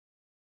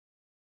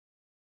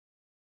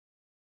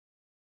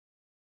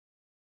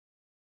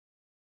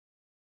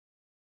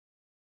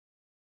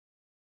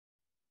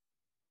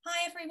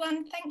Hi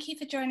everyone, thank you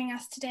for joining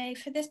us today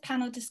for this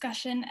panel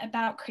discussion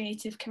about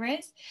creative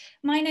careers.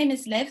 My name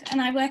is Liv and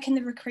I work in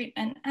the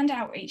recruitment and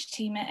outreach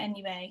team at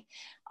NUA.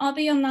 I'll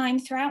be online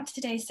throughout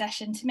today's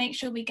session to make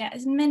sure we get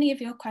as many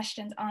of your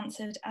questions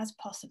answered as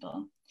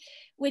possible.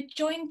 We're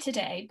joined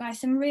today by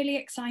some really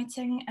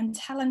exciting and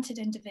talented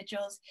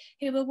individuals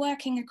who are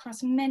working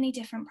across many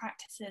different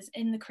practices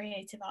in the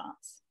creative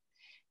arts.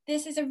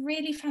 This is a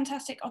really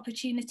fantastic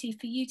opportunity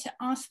for you to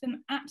ask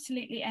them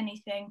absolutely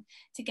anything,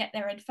 to get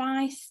their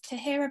advice, to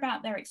hear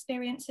about their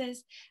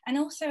experiences, and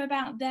also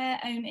about their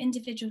own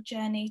individual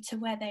journey to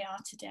where they are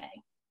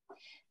today.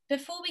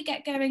 Before we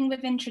get going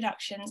with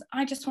introductions,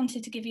 I just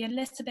wanted to give you a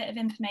little bit of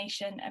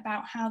information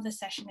about how the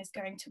session is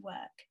going to work.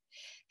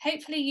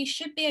 Hopefully you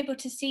should be able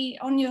to see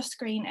on your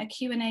screen a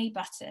Q&A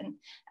button,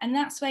 and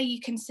that's where you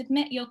can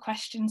submit your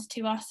questions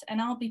to us and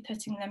I'll be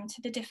putting them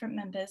to the different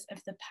members of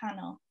the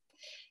panel.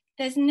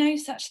 There's no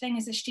such thing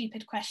as a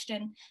stupid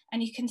question,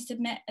 and you can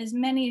submit as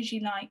many as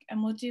you like,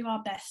 and we'll do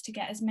our best to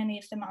get as many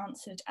of them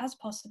answered as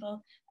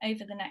possible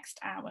over the next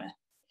hour.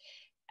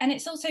 And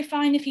it's also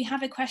fine if you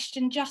have a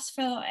question just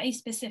for a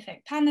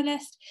specific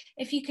panelist.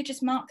 If you could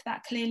just mark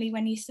that clearly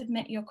when you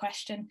submit your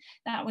question,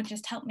 that would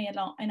just help me a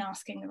lot in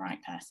asking the right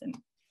person.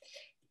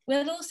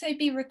 We'll also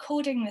be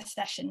recording this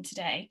session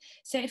today,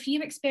 so if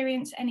you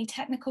experience any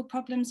technical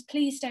problems,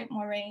 please don't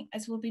worry,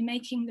 as we'll be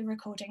making the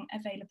recording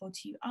available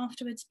to you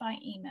afterwards by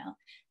email,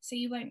 so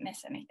you won't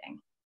miss anything.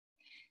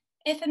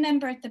 If a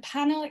member of the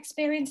panel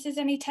experiences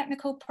any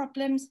technical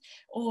problems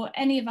or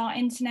any of our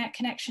internet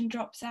connection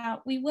drops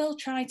out, we will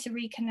try to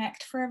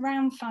reconnect for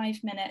around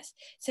 5 minutes,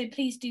 so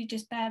please do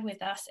just bear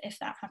with us if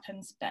that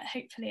happens, but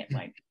hopefully it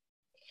won't.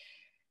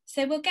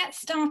 So we'll get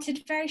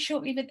started very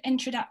shortly with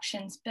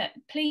introductions, but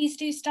please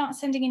do start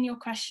sending in your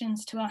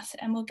questions to us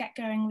and we'll get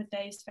going with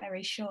those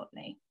very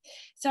shortly.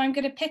 So I'm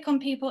going to pick on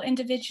people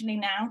individually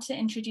now to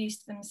introduce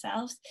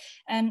themselves.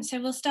 So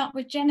we'll start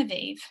with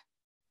Genevieve.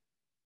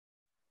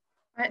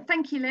 Right,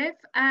 thank you, Liv.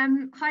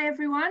 Hi,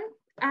 everyone.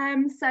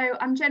 So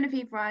I'm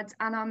Genevieve Rudd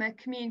and I'm a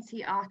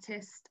community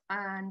artist,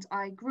 and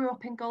I grew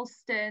up in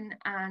Galston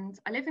and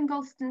I live in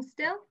Galston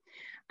still.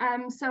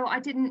 So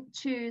I didn't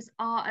choose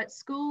art at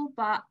school,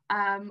 but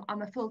I'm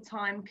a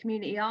full-time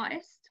community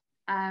artist.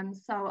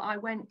 So I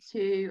went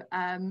to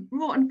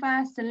Wroughton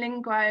first and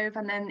Lingrove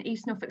and then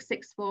East Norfolk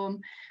sixth form.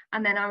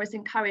 And then I was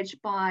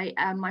encouraged by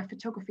my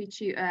photography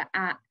tutor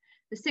at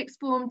the sixth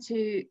form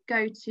to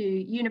go to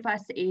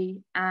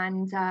university.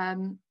 And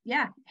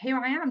yeah, here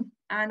I am.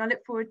 And I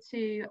look forward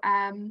to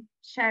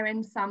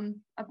sharing some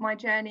of my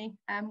journey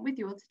with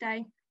you all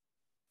today.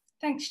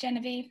 Thanks,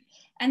 Genevieve.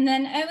 And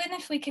then Owen,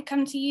 if we could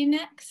come to you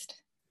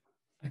next.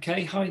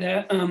 Okay, hi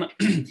there.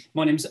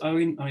 My name's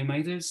Owen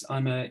Mathers.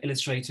 I'm an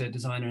illustrator,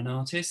 designer and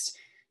artist.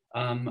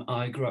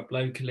 I grew up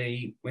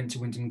locally, went to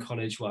Wyndham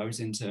College where I was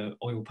into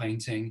oil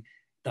painting.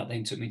 That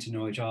then took me to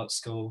Norwich Art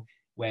School,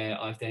 where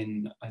I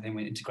then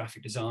went into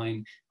graphic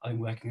design. I've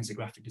been working as a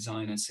graphic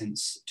designer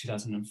since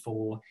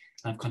 2004.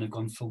 I've kind of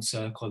gone full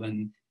circle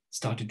and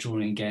started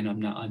drawing again.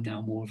 I'm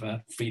now more of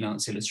a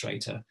freelance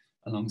illustrator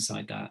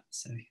alongside that.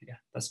 So yeah,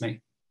 that's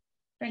me.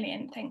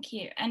 Brilliant, thank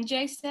you. And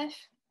Joseph?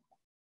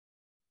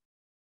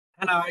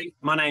 Hello,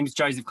 my name's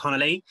Joseph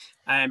Connolly.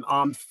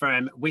 I'm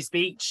from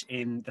Wisbech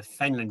in the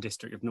Fenland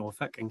district of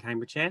Norfolk in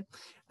Cambridgeshire.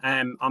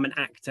 I'm an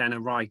actor and a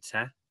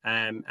writer,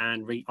 and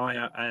I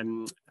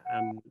own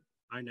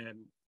a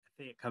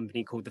theatre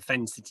company called the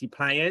Fens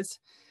Players.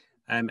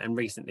 And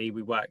recently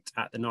we worked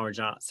at the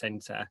Norwich Arts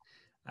Centre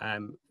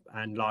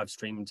and live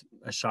streamed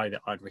a show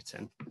that I'd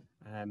written.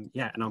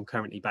 Yeah, and I'm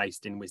currently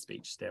based in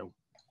Wisbech still.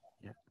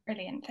 Yeah.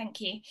 Brilliant,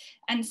 thank you.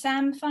 And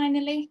Sam,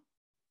 finally?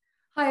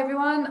 Hi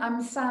everyone,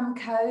 I'm Sam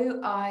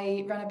Coe.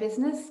 I run a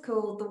business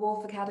called the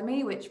Wharf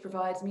Academy, which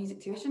provides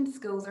music tuition to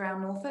schools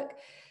around Norfolk.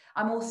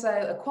 I'm also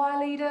a choir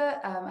leader.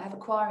 I have a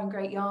choir in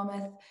Great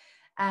Yarmouth,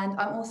 and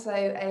I'm also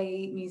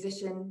a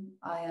musician.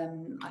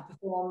 I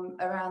perform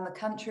around the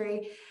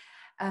country.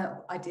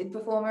 I did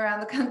perform around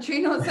the country,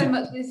 not so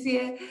much this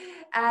year.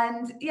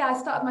 And yeah, I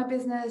started my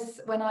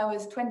business when I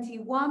was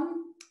 21.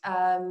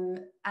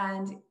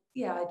 And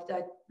yeah,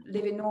 I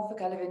live in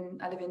Norfolk. I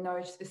live in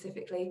Norwich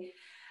specifically.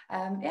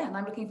 Yeah, and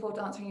I'm looking forward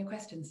to answering your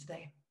questions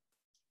today.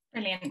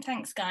 Brilliant,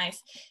 thanks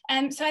guys.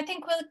 So I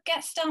think we'll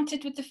get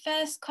started with the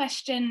first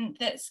question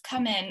that's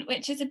come in,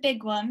 which is a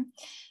big one.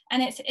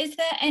 And it's, is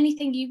there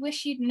anything you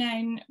wish you'd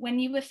known when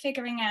you were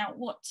figuring out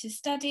what to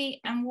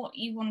study and what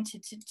you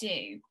wanted to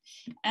do?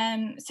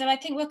 So I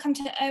think we'll come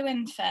to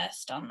Owen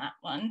first on that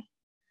one.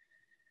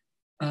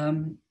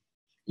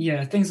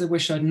 Yeah, things I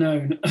wish I'd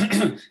known.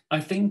 I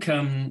think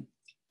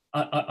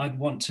I'd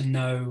want to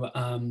know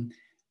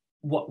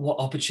what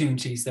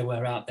opportunities there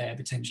were out there,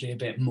 potentially a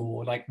bit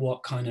more, like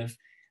what kind of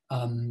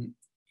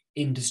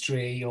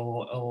industry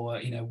or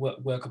you know,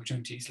 work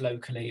opportunities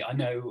locally. I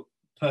know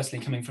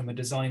personally, coming from a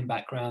design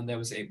background,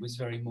 it was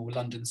very more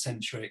London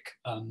centric,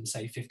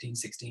 say 15,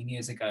 16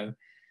 years ago.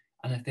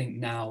 And I think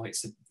now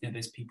it's, you know,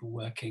 there's people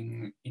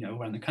working, you know,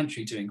 around the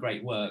country doing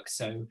great work.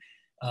 So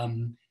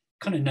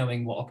kind of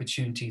knowing what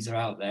opportunities are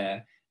out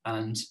there.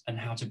 and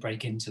how to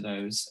break into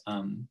those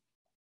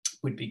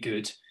would be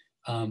good.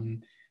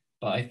 But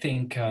I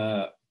think,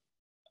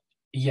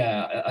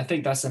 yeah, I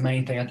think that's the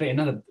main thing. I think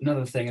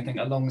another thing, I think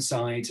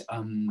alongside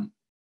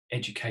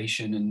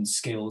education and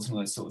skills and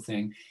all that sort of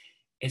thing,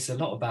 it's a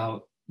lot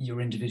about your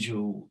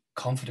individual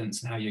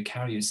confidence and how you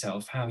carry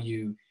yourself, how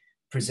you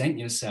present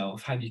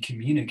yourself, how you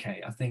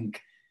communicate. I think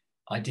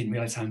I didn't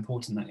realize how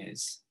important that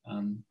is.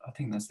 I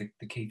think that's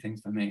the key thing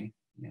for me.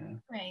 Yeah.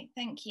 Great,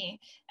 thank you.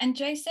 And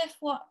Joseph,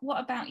 what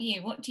about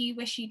you? What do you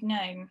wish you'd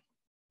known?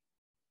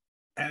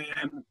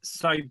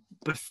 So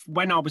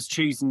when I was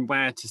choosing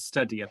where to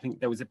study, I think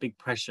there was a big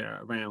pressure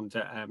around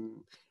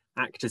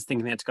actors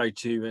thinking they had to go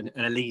to an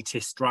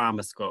elitist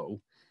drama school,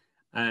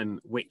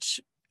 which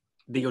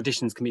the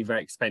auditions can be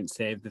very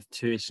expensive, the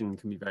tuition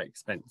can be very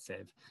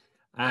expensive,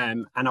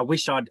 and I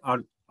wish I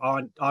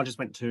just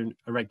went to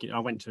I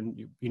went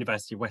to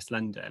University of West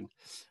London,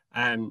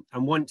 and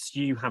once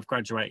you have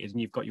graduated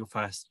and you've got your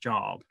first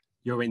job,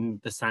 you're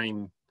in the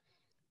same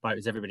boat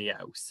as everybody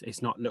else.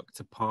 It's not looked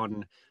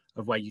upon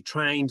of where you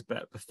trained,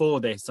 but before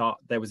this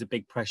there was a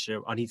big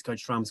pressure. I need to go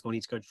to drama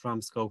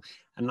school,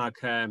 and like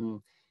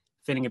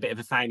feeling a bit of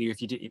a failure if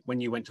you did,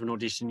 when you went to an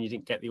audition you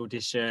didn't get the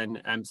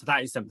audition. So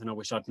that is something I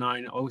wish I'd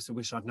known. I also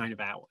wish I'd known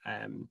about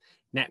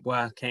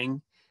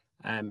networking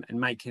and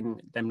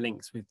making them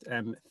links with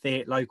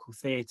local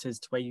theatres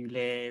to where you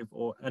live,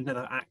 or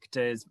another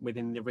actors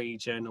within the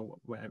region or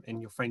in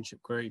your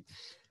friendship group,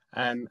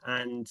 and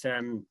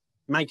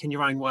making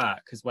your own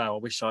work as well. I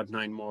wish I'd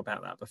known more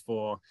about that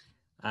before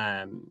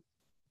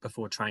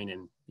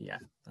training. Yeah,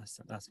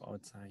 that's what I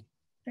would say.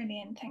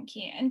 Brilliant, thank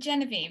you. And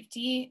Genevieve, do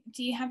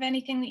you have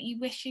anything that you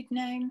wish you'd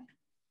known?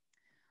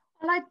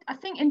 Well, I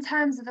think in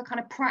terms of the kind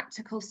of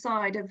practical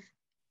side of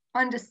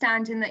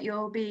understanding that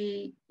you'll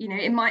be, you know,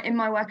 in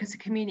my work as a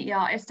community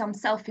artist, I'm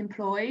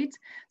self-employed,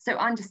 so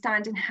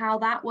understanding how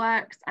that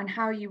works and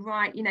how you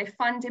write, you know,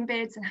 funding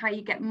bids and how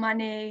you get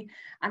money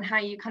and how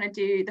you kind of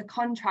do the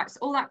contracts,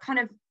 all that kind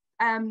of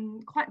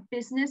quite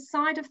business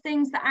side of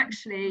things that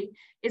actually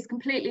is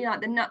completely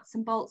like the nuts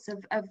and bolts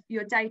of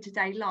your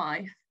day-to-day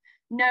life,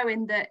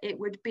 knowing that it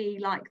would be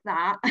like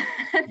that.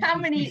 How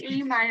many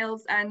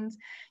emails and,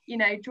 you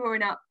know,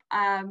 drawing up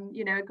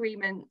you know,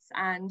 agreements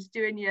and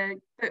doing your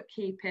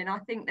bookkeeping. I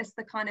think that's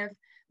the kind of,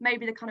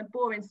 maybe the kind of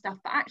boring stuff,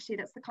 but actually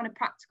that's the kind of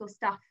practical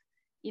stuff,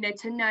 you know,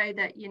 to know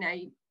that, you know,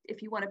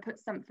 if you want to put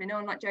something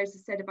on, like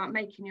Joseph said about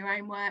making your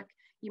own work,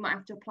 you might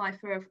have to apply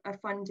for a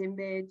funding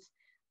bid.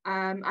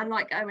 And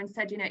like Owen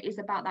said, you know, it is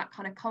about that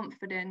kind of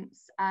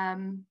confidence.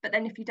 But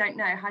then if you don't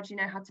know, how do you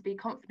know how to be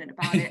confident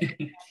about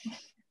it?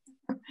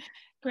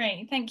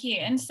 Great, thank you.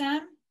 And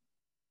Sam?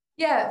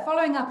 Yeah,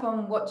 following up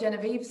on what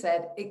Genevieve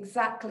said,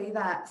 exactly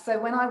that. So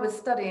when I was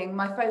studying,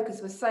 my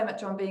focus was so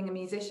much on being a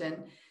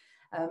musician.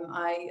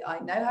 I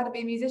know how to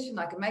be a musician,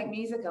 I can make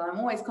music, and I'm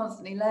always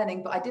constantly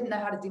learning, but I didn't know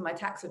how to do my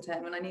tax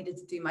return when I needed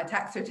to do my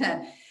tax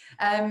return.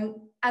 And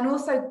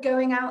also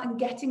going out and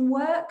getting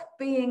work,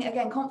 being,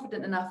 again,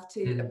 confident enough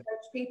to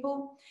approach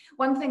people.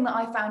 One thing that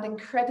I found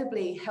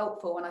incredibly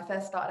helpful when I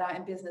first started out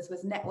in business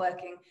was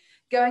networking,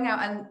 going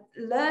out and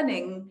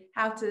learning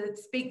how to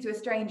speak to a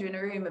stranger in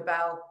a room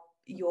about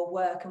your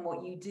work and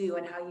what you do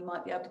and how you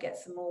might be able to get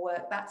some more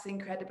work. That's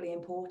incredibly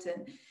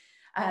important.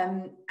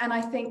 And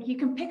I think you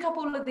can pick up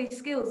all of these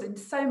skills in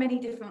so many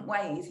different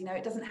ways. You know,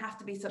 it doesn't have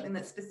to be something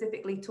that's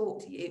specifically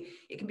taught to you.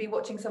 It can be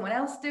watching someone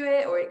else do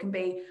it, or it can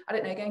be, I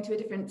don't know, going to a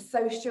different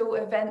social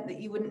event that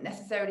you wouldn't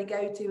necessarily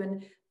go to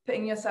and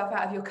putting yourself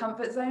out of your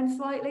comfort zone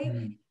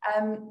slightly.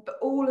 But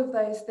all of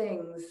those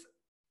things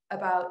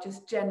about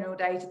just general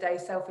day-to-day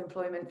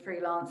self-employment,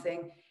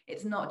 freelancing,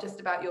 it's not just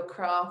about your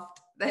craft.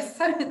 There's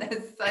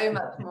so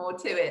much more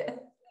to it.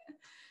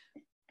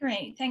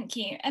 Great, thank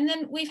you. And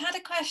then we've had a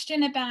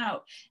question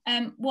about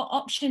what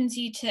options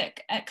you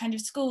took at kind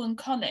of school and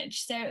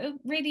college. So it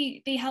would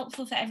really be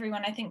helpful for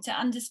everyone, I think, to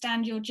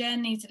understand your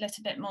journeys a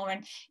little bit more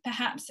and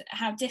perhaps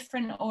how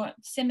different or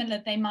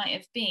similar they might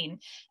have been.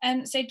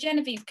 So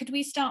Genevieve, could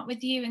we start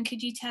with you, and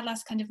could you tell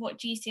us kind of what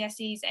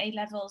GCSEs,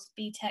 A-levels,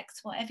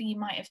 BTECs, whatever you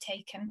might have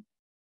taken?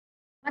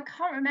 I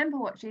can't remember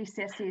what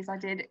GCSEs I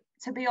did,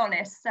 to be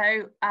honest.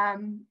 So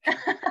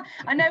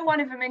I know one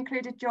of them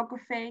included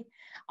geography.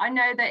 I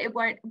know that it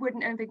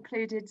wouldn't have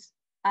included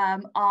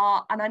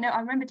art, and I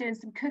remember doing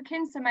some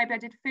cooking, so maybe I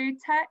did food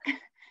tech.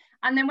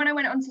 And then when I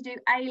went on to do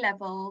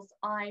A-levels,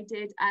 I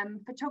did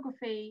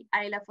photography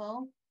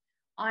A-level,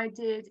 I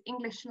did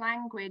English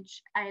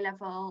language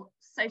A-level,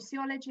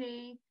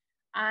 sociology,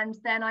 and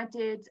then I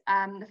did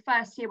the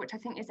first year, which I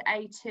think is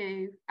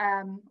A2,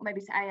 or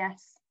maybe it's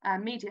AS,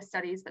 media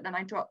studies, but then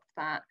I dropped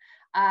that.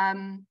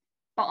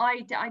 But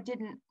I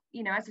didn't,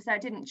 you know, as I said, I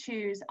didn't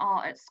choose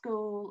art at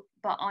school,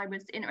 but I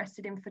was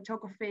interested in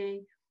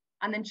photography,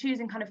 and then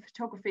choosing kind of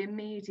photography and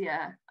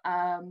media,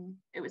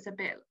 it was a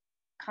bit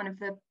kind of,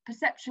 the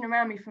perception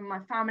around me from my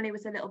family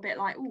was a little bit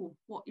like, oh,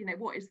 what, you know,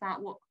 what is that?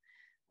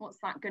 What's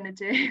that going to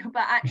do?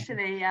 But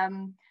actually,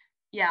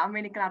 yeah, I'm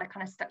really glad I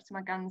kind of stuck to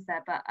my guns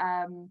there. But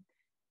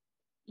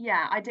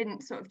yeah, I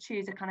didn't sort of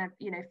choose a kind of,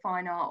 you know,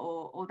 fine art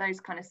or those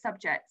kind of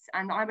subjects.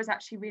 And I was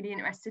actually really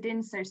interested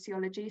in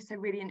sociology, so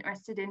really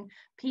interested in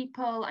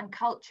people and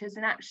cultures.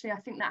 And actually, I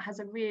think that has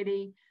a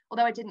really,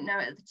 although I didn't know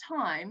it at the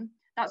time,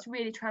 that's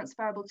really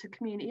transferable to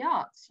community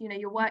arts. You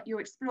know, you're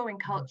exploring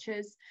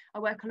cultures. I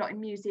work a lot in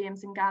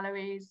museums and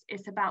galleries.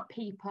 It's about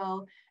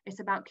people,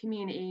 it's about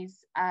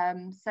communities.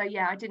 So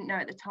yeah, I didn't know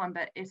at the time,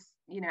 but it's,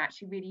 you know,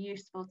 actually really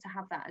useful to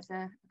have that as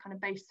a kind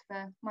of base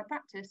for my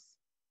practice.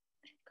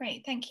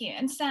 Great, thank you.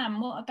 And Sam,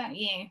 what about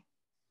you?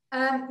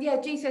 Yeah,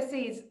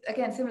 GCSEs,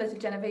 again, similar to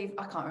Genevieve.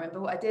 I can't remember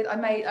what I did. I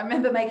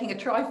remember making a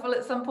trifle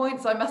at some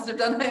point, so I must have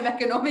done home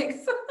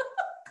economics.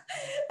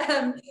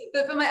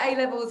 But for my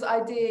A-levels,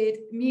 I did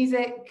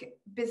music,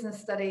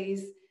 business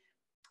studies,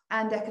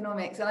 and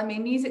economics. And I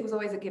mean, music was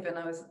always a given.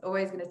 I was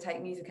always going to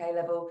take music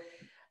A-level.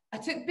 I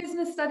took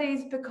business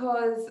studies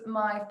because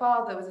my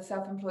father was a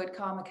self-employed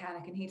car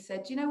mechanic, and he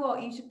said, you know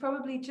what, you should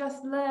probably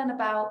just learn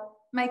about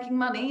making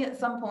money at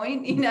some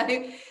point, you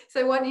know,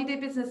 so why don't you do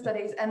business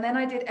studies? And then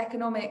I did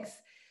economics.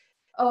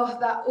 Oh,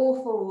 that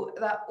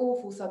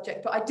awful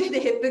subject, but I did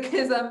it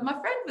because my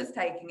friend was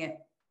taking it.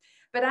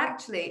 But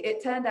actually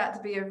it turned out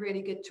to be a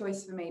really good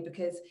choice for me,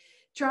 because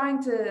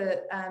trying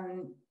to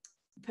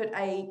put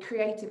a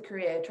creative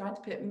career, trying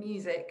to put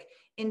music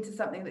into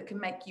something that can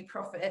make you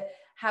profit,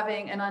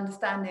 having an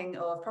understanding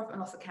of profit and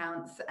loss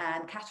accounts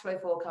and cash flow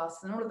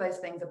forecasts and all of those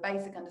things, a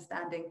basic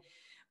understanding,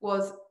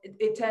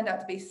 it turned out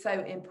to be so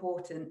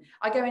important.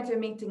 I go into a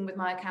meeting with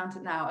my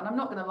accountant now, and I'm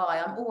not going to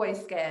lie, I'm always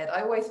scared.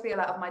 I always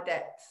feel out of my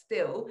depth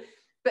still,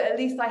 but at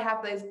least I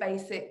have those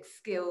basic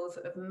skills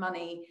of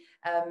money,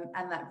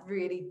 and that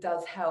really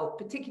does help,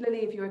 particularly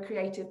if you're a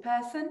creative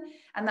person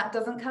and that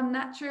doesn't come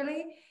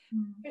naturally.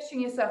 Pushing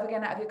yourself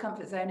again out of your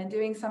comfort zone and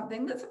doing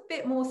something that's a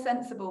bit more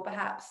sensible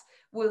perhaps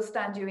will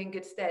stand you in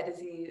good stead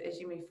as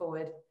you move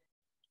forward.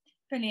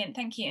 Brilliant,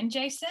 thank you. And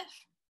Joseph?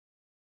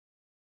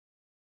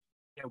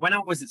 Yeah, when I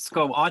was at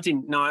school, I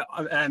didn't know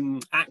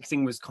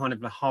acting was kind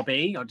of a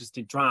hobby. I just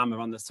did drama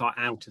on the side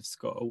out of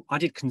school. I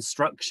did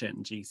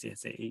construction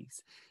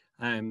GCSEs,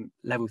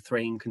 level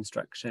 3 in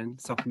construction,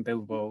 so I can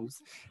build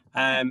walls.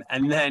 And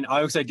then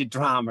I also did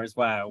drama as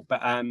well,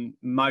 but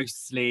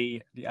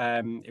mostly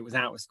it was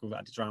out of school that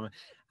I did drama.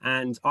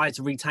 And I had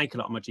to retake a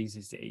lot of my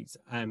GCSEs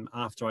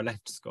after I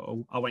left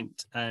school. I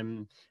went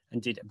and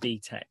did a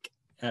BTEC.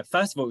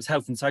 First of all, it was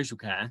health and social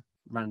care,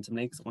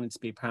 randomly, because I wanted to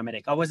be a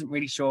paramedic. I wasn't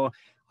really sure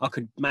I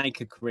could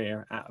make a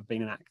career out of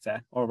being an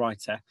actor or a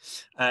writer.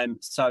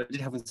 So I did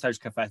health and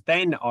social care first.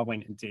 Then I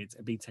went and did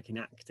a BTEC in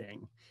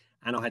acting,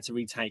 and I had to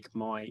retake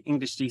my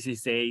English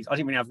GCSEs. I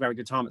didn't really have a very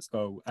good time at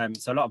school,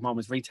 so a lot of mine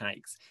was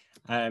retakes.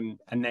 And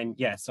then,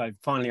 yeah, so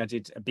finally I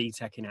did a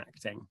BTEC in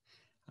acting.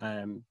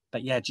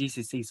 But yeah,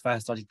 GCSEs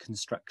first, I did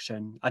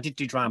construction. I did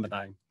do drama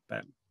though,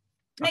 but...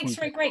 Makes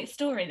for a great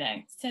story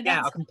though. So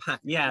yeah, I can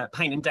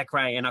paint and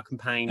decorate, and I can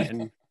paint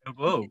and build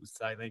walls.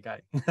 So there you go.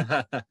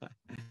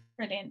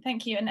 Brilliant,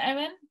 thank you. And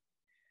Owen?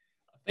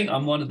 I think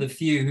I'm one of the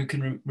few who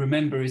can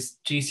remember his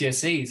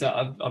GCSEs.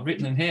 I've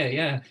written them here,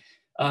 yeah.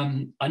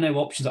 I know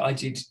options. I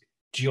did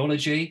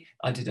geology,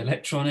 I did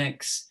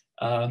electronics,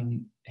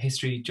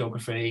 history,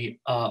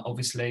 geography,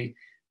 obviously,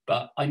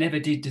 but I never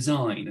did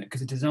design,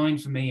 because the design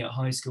for me at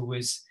high school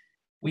was,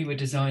 they were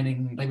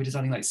designing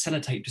like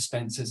sellotape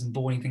dispensers and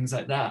boring things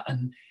like that.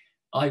 And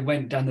I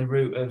went down the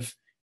route of,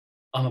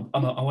 I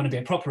want to be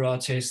a proper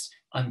artist.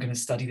 I'm going to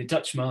study the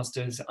Dutch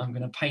masters. I'm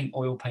going to paint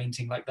oil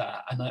painting like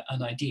that.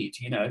 And I did,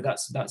 you know,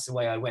 that's the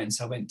way I went.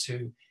 So I went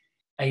to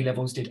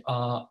A-levels, did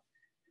art,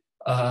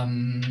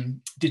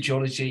 did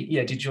geology.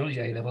 Yeah, did geology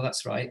A-level,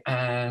 that's right.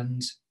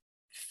 And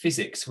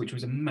physics, which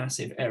was a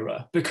massive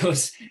error,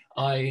 because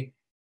I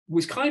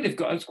was quite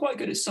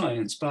good at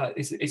science, but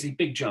it's a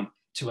big jump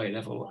to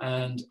A-level.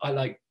 And I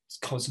like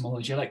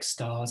cosmology, I like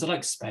stars, I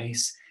like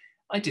space.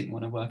 I didn't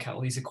want to work out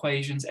all these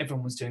equations.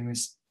 Everyone was doing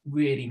this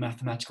really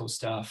mathematical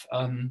stuff.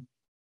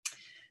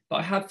 But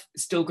I have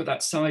still got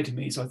that side of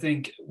me. So I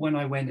think when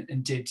I went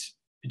and did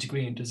a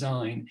degree in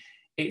design,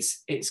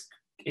 it's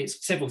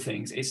several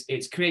things.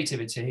 It's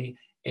creativity,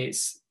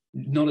 it's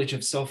knowledge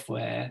of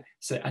software.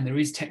 So, and there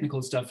is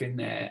technical stuff in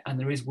there, and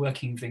there is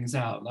working things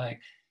out. Like,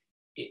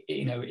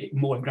 you know,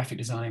 more in graphic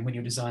design, when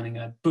you're designing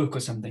a book or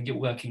something, you're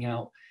working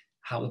out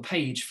how the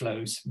page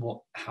flows,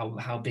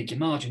 how big your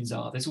margins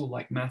are. There's all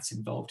like maths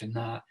involved in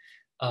that,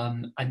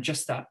 and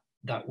just that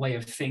way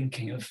of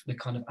thinking, of the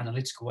kind of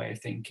analytical way of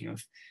thinking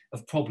of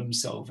problem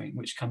solving,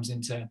 which comes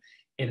into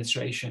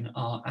illustration,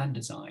 art, and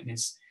design.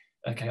 Is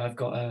okay. I've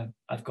got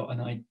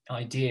an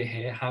idea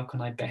here. How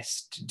can I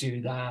best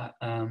do that?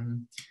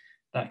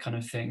 That kind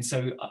of thing.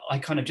 So I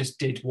kind of just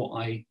did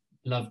what I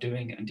love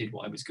doing and did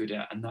what I was good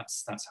at, and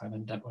that's how I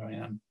ended up where I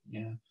am.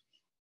 Yeah.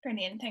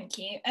 Brilliant, thank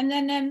you. And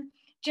then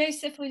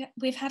Joseph,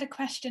 we've had a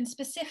question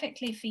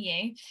specifically for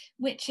you,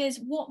 which is,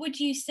 what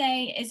would you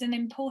say is an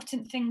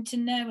important thing to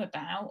know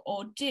about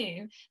or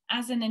do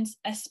as an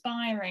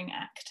aspiring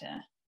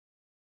actor?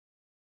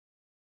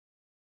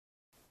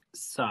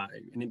 So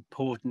an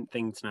important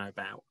thing to know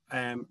about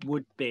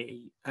would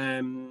be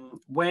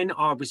when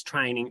I was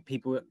training,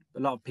 a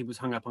lot of people's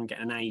hung up on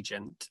getting an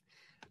agent.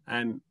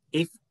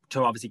 If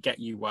to obviously get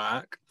you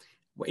work,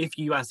 if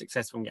you are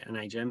successful in getting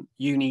an agent,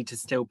 you need to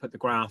still put the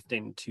graft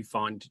in to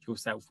find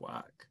yourself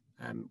work.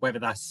 Whether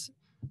that's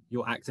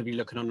you're actively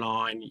looking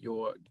online,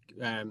 you're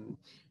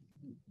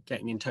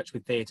getting in touch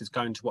with theatres,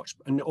 going to watch,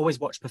 and always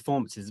watch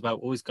performances as well.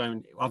 Always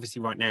going,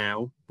 obviously right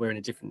now we're in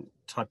a different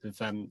type of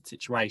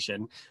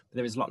situation, but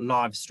there is a lot of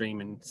live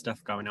streaming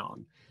stuff going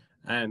on.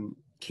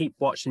 Keep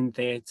watching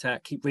theatre,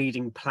 keep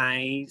reading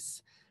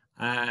plays.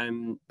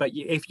 But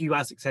if you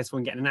are successful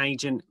in getting an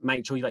agent,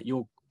 make sure that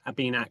you're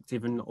being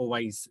active and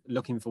always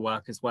looking for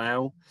work as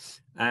well.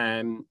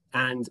 And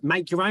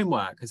make your own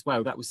work as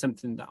well. That was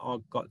something that I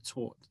got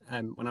taught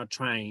when I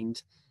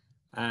trained.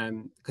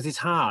 Because it's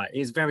hard.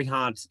 It's very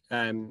hard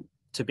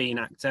to be an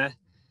actor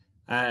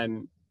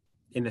in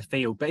the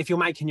field. But if you're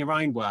making your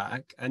own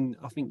work, and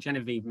I think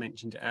Genevieve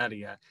mentioned it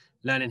earlier,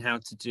 learning how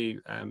to do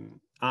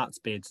arts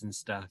bids and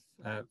stuff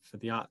for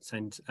the arts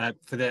and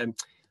for the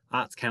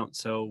Arts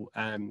Council,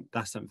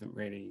 that's something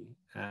really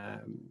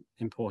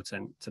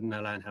important to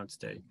learn how to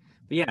do.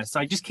 But yeah,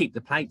 so just keep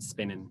the plates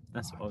spinning.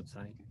 That's what I would say.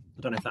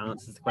 I don't know if that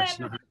answers the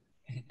question.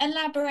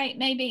 Elaborate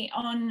maybe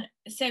on,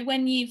 so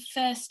when you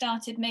first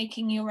started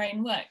making your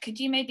own work, could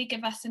you maybe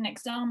give us an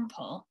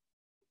example?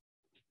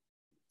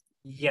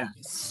 Yeah,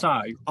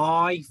 so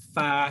I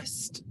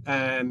first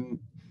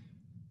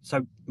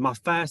so my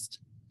first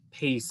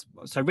piece,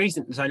 so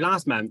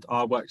last month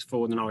I worked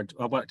in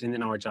the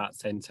Norwich Arts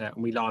Centre,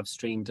 and we live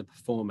streamed a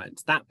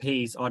performance. That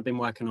piece I'd been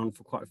working on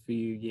for quite a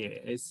few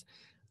years.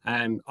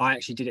 I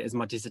actually did it as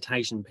my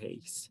dissertation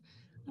piece.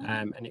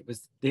 And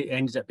it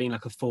ended up being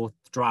like a 4th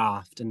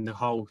draft, and the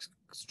whole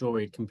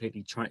story had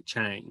completely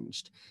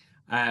changed.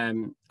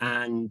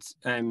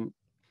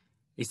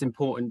 It's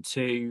important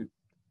to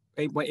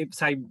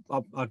say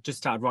I've just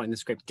started writing the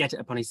script, get it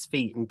up on his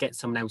feet and get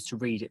someone else to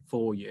read it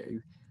for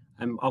you.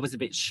 I was a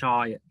bit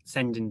shy at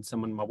sending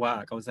someone my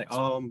work. I was like,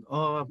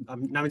 no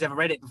one's ever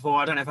read it before,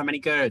 I don't know if I'm any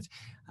good.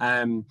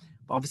 But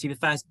obviously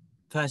the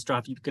first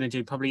draft you're going to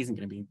do probably isn't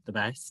going to be the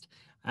best.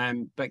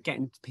 But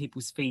getting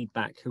people's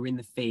feedback who are in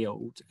the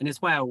field, and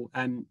as well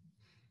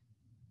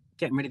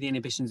getting rid of the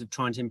inhibitions of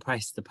trying to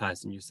impress the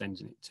person you're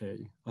sending it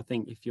to. I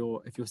think if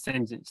you're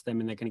sending it to them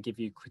and they're going to give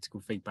you critical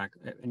feedback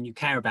and you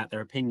care about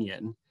their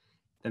opinion,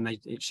 then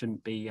it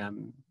shouldn't be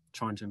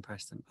trying to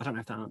impress them. I don't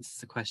know if that answers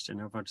the question,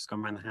 or if I've just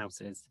gone around the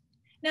houses.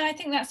 No, I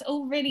think that's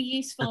all really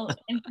useful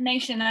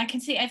information. I can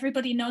see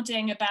everybody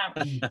nodding about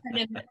kind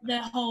of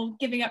the whole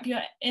giving up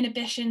your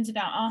inhibitions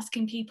about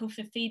asking people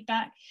for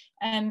feedback.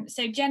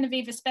 So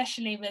Genevieve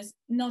especially was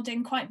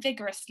nodding quite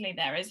vigorously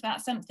there. Is that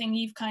something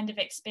you've kind of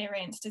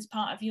experienced as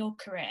part of your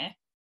career?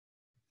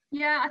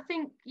 Yeah, I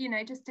think,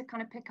 just to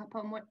kind of pick up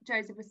on what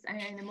Joseph was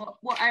saying and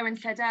what Owen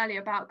said earlier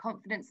about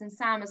confidence, and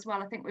Sam as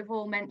well, I think we've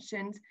all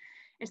mentioned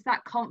it's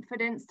that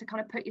confidence to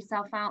kind of put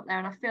yourself out there.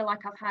 And I feel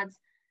like I've had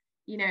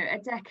a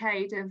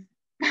decade of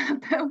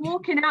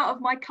walking out of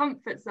my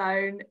comfort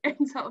zone and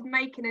sort of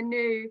making a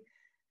new,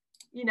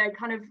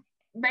 kind of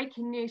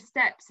making new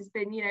steps has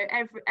been,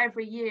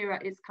 every year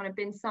it's kind of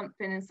been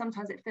something, and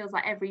sometimes it feels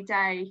like every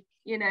day,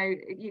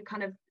 you're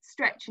kind of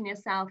stretching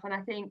yourself. And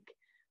I think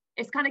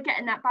it's kind of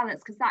getting that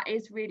balance, because that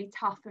is really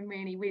tough and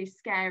really, really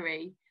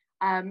scary.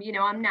 I'm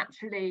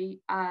naturally,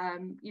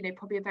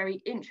 probably a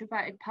very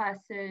introverted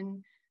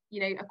person,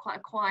 quite a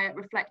quiet,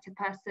 reflective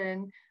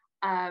person.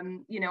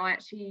 I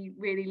actually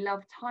really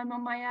love time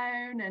on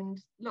my own, and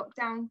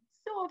lockdown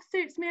sort of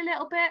suits me a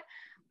little bit,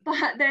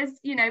 but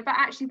but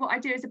actually what I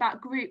do is about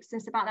groups, and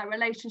it's about that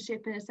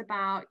relationship, and it's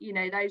about,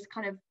 those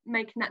kind of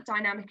making that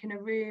dynamic in a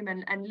room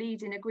and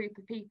leading a group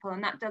of people,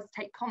 and that does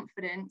take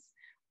confidence.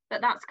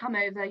 But that's come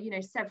over,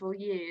 several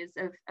years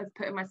of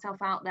putting myself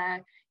out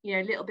there,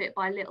 little bit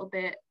by little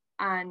bit,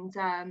 and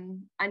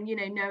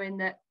knowing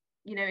that,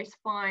 it's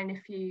fine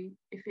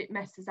if it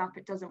messes up,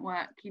 it doesn't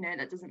work,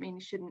 that doesn't mean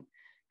you shouldn't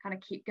kind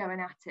of keep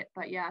going at it.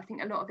 But yeah, I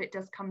think a lot of it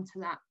does come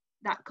to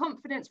that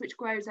confidence, which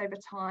grows over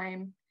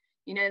time,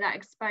 that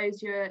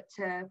exposure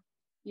to,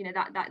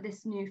 that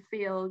this new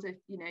field, if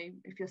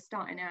you're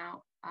starting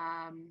out.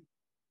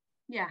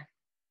 Yeah.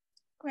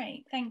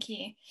 Great, thank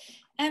you.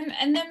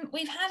 And then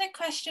we've had a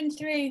question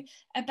through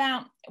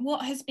about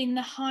what has been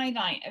the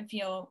highlight of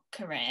your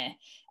career.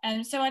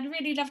 So I'd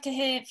really love to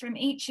hear from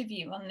each of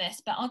you on this,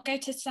 but I'll go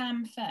to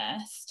Sam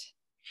first.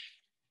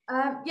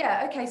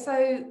 Yeah, okay,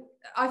 so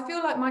I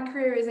feel like my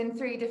career is in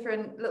 3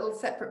 different little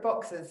separate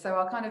boxes, so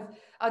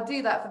I'll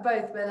do that for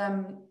both. But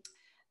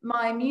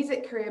my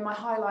music career, my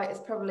highlight is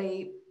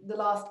probably the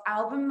last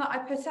album that I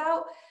put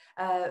out,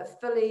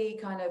 fully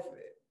kind of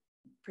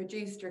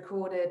produced,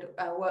 recorded,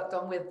 worked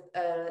on with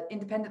an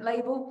independent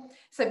label.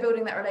 So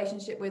building that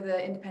relationship with an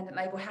independent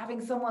label,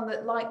 having someone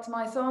that liked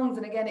my songs,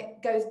 and again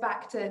it goes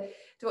back to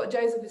what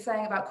Joseph was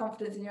saying about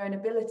confidence in your own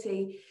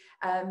ability,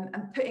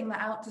 and putting that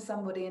out to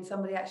somebody, and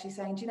somebody actually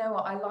saying, do you know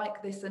what, I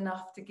like this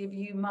enough to give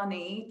you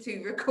money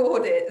to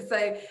record it.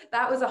 So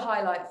that was a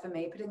highlight for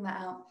me, putting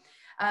that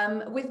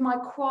out. With my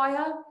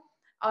choir,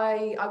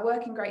 I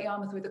work in Great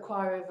Yarmouth with a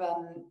choir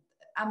of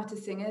amateur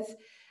singers,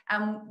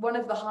 and one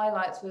of the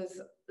highlights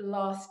was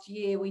last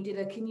year we did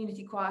a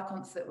community choir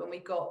concert when we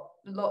got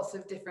lots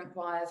of different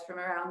choirs from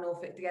around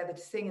Norfolk together to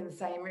sing in the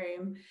same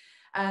room.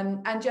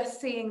 And just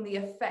seeing the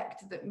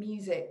effect that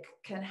music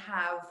can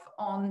have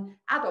on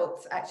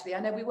adults, actually. I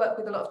know we work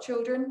with a lot of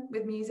children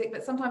with music,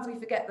 but sometimes we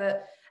forget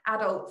that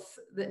adults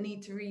that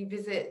need to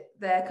revisit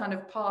their kind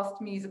of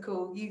past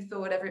musical youth or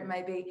whatever it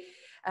may be,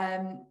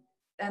 and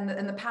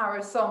the power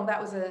of song.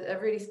 That was a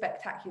really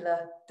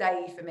spectacular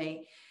day for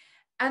me.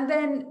 And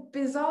then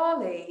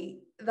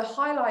bizarrely, the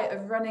highlight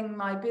of running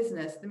my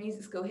business, the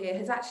music school here,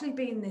 has actually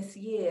been this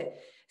year.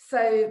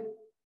 So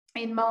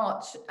in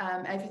March,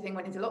 everything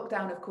went into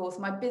lockdown, of course.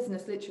 My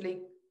business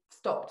literally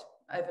stopped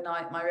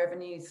overnight. My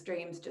revenue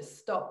streams just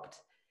stopped.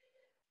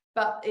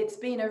 But it's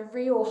been a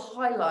real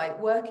highlight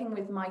working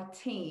with my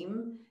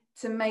team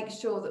to make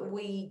sure that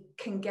we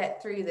can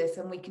get through this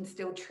and we can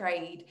still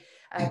trade.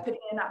 Putting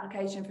in an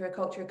application for a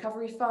Culture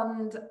Recovery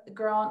Fund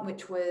grant,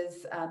 which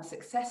was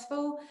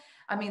successful.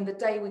 I mean, the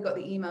day we got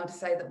the email to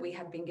say that we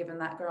had been given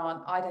that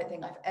grant, I don't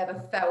think I've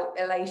ever felt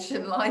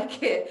elation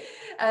like it.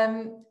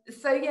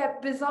 So yeah,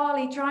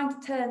 bizarrely trying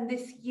to turn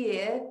this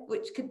year,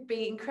 which could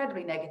be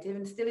incredibly negative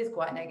and still is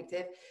quite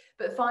negative,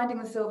 but finding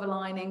the silver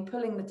lining,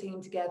 pulling the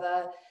team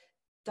together,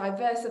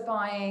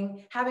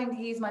 diversifying, having to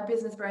use my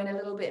business brain a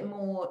little bit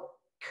more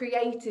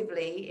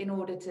creatively in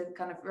order to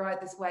kind of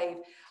ride this wave.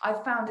 I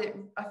found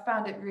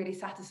it really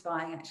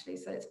satisfying, actually.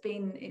 So it's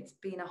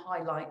been a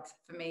highlight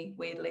for me,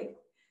 weirdly.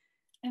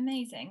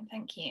 Amazing,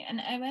 thank you.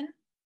 And Owen?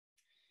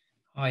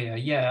 Hi,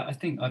 yeah, I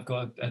think I've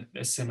got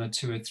a similar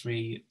 2 or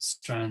 3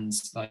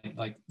 strands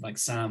like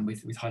Sam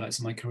with highlights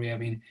of my career. I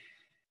mean,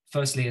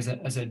 firstly, as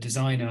a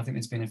designer, I think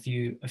there's been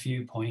a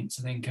few points.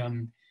 I think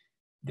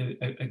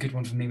a good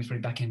one for me was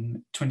probably back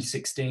in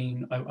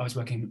 2016. I was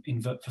working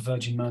for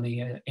Virgin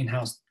Money,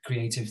 in-house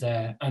creative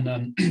there,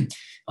 and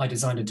I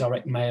designed a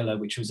direct mailer,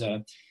 which was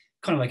a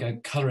kind of like a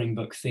colouring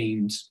book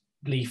themed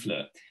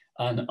leaflet.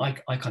 And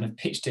I kind of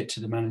pitched it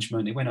to the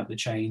management. It went up the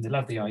chain. They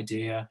loved the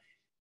idea.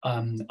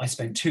 I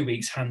spent 2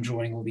 weeks hand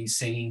drawing all these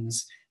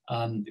scenes.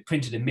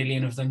 Printed 1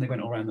 million of them. They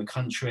went all around the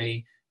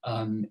country.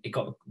 It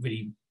got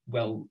really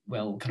well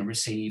kind of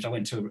received. I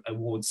went to an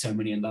awards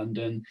ceremony in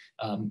London.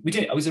 I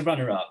was a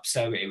runner-up,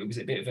 so it was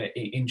a bit of an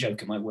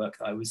in-joke at my work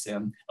that I was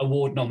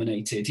award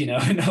nominated, you know,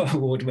 no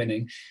award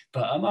winning.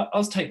 But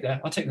I'll take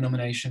the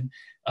nomination.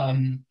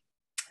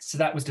 So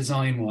that was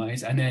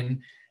design-wise, and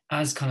then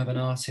as kind of an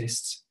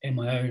artist in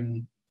my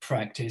own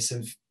practice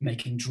of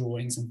making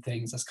drawings and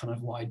things, that's kind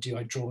of what I do.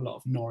 I draw a lot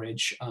of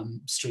Norwich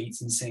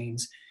streets and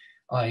scenes.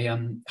 I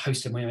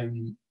hosted my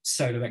own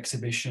solo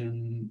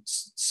exhibition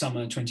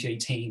summer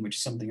 2018, which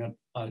is something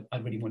I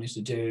really wanted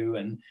to do.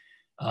 And,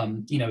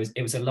 you know,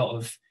 it was a lot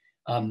of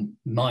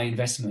my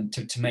investment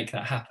to make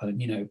that happen,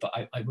 you know, but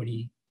I'm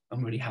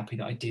really happy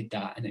that I did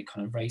that, and it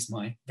kind of raised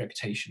my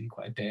reputation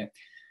quite a bit.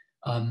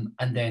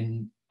 And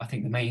then I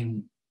think the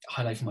main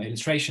highlight for my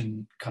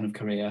illustration kind of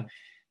career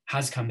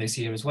has come this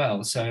year as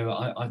well.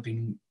 So I've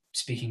been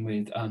speaking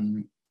with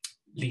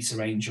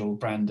Lisa Angel,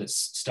 brand that's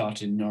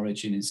started in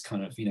Norwich and is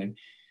kind of, you know,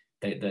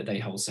 they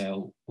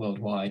wholesale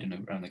worldwide and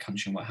around the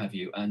country and what have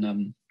you.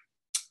 And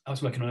I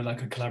was working on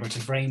like a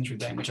collaborative range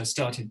with them, which I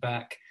started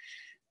back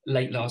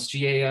late last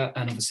year,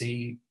 and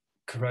obviously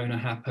Corona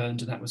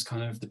happened, and that was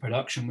kind of, the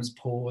production was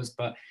paused,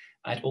 but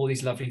I had all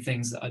these lovely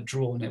things that I'd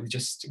drawn. It was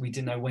just, we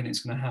didn't know when it's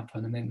going to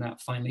happen, and then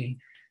that finally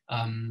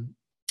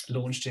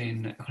launched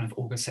in kind of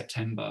August,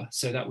 September.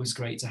 So that was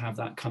great to have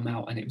that come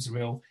out, and it was a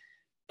real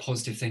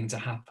positive thing to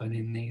happen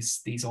in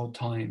these odd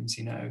times,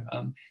 you know.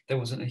 There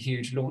wasn't a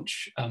huge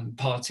launch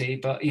party,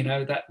 but you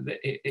know that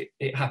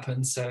it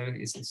happened, so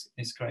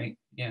it's great.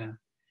 Yeah,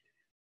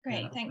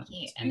 great. Yeah, Thank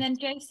you. And then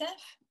Joseph?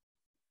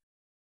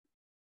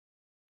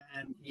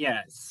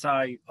 Yeah, so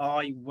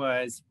I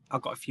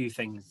got a few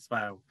things as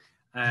well.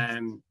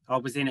 I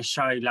was in a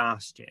show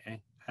last year,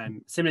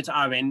 similar to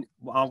Owen.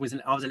 I was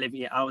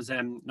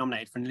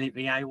nominated for an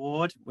Olivier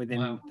Award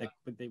within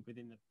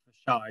the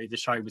show. The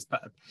show was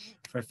put up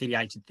for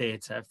affiliated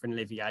theatre for an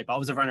Olivier, but I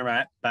was a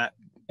runner-up. But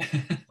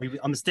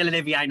I'm still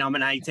Olivier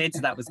nominated,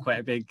 so that was quite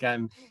a big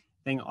thing.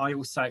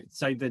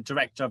 So the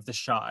director of the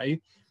show,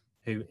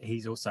 who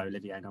he's also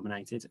Olivier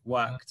nominated,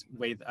 worked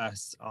with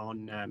us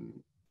on.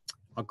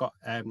 I got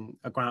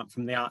a grant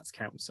from the Arts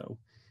Council,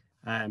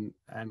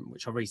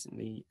 which I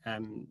recently,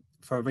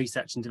 for a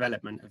research and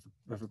development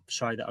of a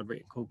show that I'd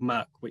written called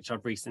Merc, which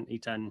I'd recently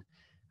done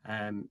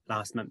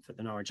last month at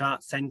the Norwich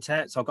Arts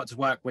Centre. So I got to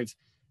work with,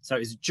 so it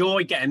was a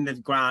joy getting the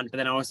grant, but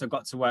then I also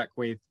got to work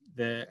with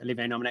the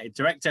Olivier nominated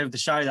director of the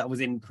show that I was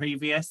in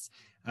previous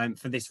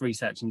for this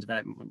research and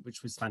development,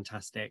 which was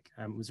fantastic.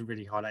 It was a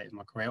really highlight of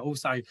my career.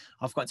 Also,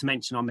 I've got to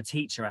mention I'm a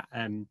teacher at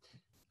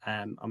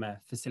I'm a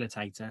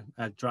facilitator,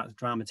 a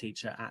drama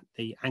teacher at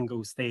the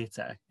Angles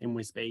Theatre in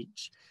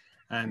Wisbech.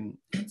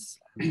 It's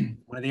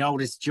one of the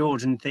oldest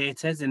Georgian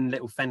theatres in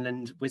Little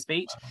Fenland,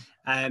 Wisbech.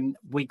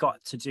 We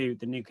got to do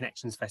the New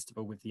Connections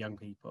Festival with the young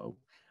people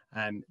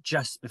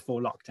just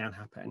before lockdown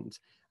happened.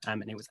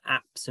 and it was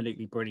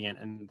absolutely brilliant,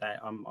 and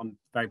I'm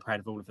very proud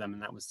of all of them,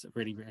 and that was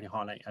really, really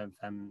highlight of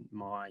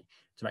my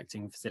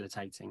directing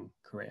facilitating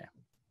career.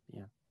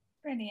 Yeah.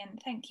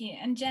 Brilliant, thank you.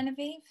 And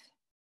Genevieve?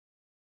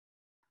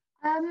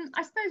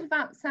 I suppose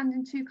without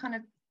sounding too kind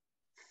of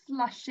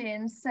slushy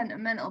and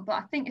sentimental, but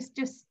I think it's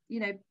just, you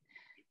know,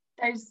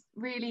 those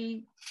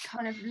really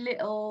kind of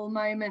little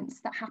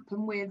moments that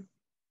happen with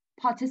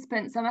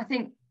participants. And I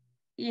think,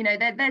 you know,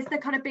 there's the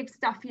kind of big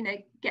stuff, you know,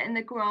 getting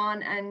the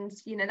grant, and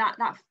you know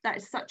that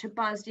is such a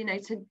buzz, you know,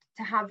 to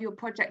have your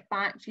project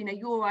backed, you know,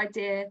 your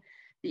idea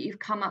that you've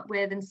come up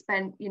with and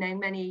spent, you know,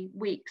 many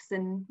weeks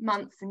and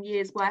months and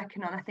years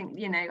working on. I think,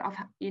 you know, I've,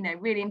 you know,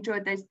 really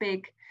enjoyed those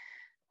big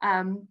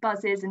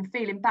buzzes and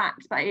feeling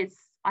backed. But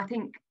I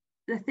think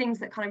the things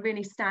that kind of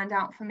really stand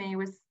out for me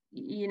was,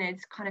 you know,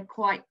 it's kind of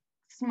quite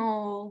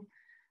small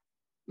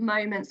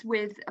moments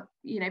with,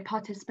 you know,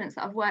 participants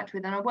that I've worked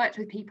with, and I've worked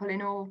with people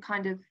in all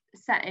kind of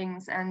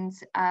settings, and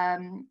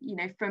you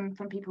know, from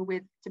people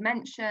with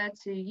dementia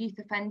to youth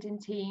offending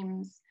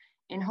teams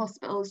in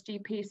hospitals,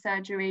 GP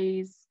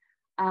surgeries,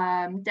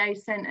 day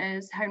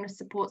centres, homeless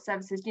support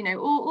services, you know,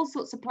 all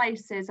sorts of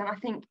places. And I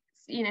think,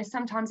 you know,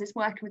 sometimes it's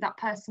working with that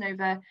person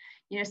over,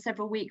 you know,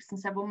 several weeks and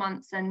several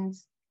months, and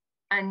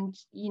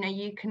you know,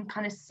 you can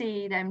kind of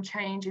see them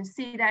change and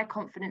see their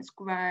confidence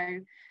grow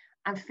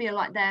and feel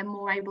like they're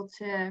more able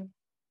to,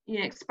 you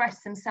know,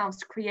 express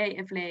themselves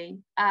creatively.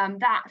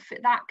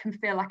 That can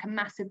feel like a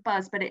massive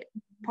buzz, but it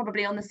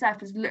probably on the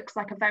surface looks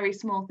like a very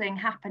small thing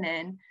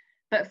happening.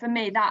 But for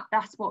me,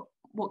 that's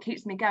what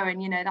keeps me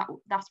going, you know,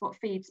 that's what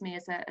feeds me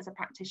as a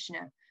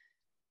practitioner.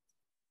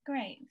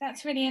 Great,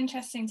 that's really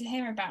interesting to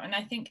hear about, and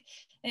I think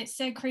it's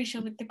so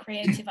crucial with the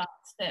creative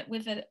arts that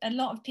with a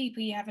lot of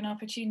people you have an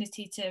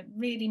opportunity to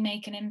really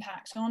make an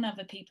impact on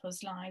other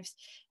people's lives,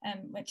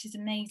 which is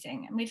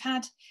amazing. And we've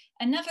had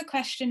another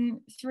question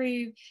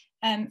through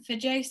for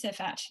Joseph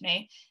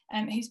actually,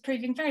 who's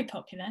proving very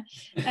popular,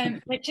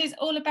 which is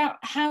all about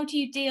how do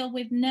you deal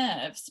with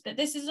nerves. But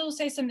this is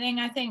also something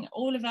I think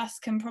all of us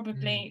can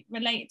probably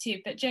relate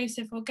to, but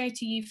Joseph, we'll go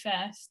to you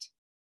first.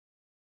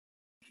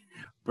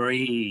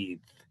 Breathe.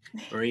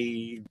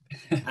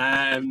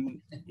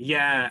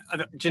 Yeah,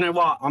 do you know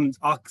what, I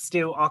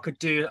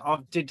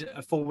did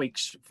a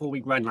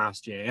 4-week run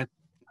last year,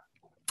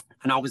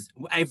 and I was,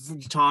 every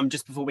time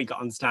just before we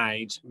got on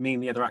stage, me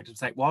and the other actors would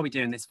say, why are we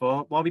doing this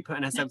for? Why are we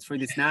putting ourselves through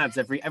this nerves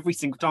every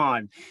single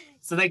time?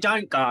 So they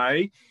don't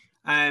go,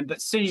 but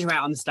as soon as you're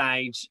out on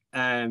stage, be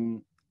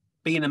in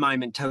the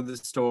moment, tell the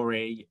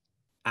story,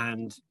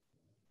 and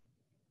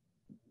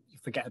you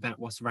forget about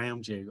what's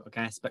around you, I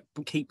guess, but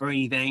keep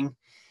breathing.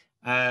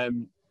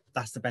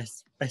 That's the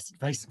best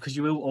advice, because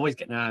you will always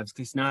get nerves,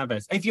 because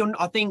nervous. If you're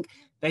not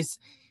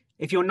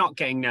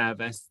getting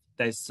nervous,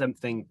 there's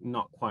something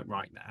not quite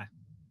right there.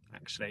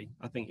 Actually,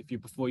 I think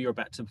before you're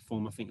about to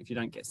perform, I think if you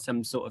don't get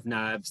some sort of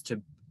nerves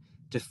to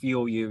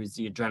fuel you as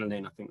the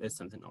adrenaline, I think there's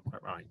something not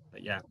quite right.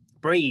 But yeah,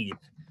 breathe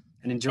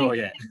and enjoy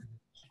it.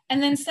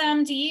 And then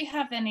Sam, do you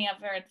have any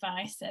other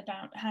advice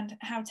about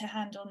how to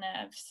handle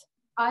nerves?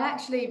 I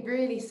actually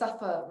really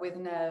suffer with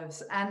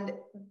nerves, and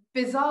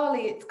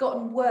bizarrely it's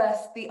gotten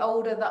worse the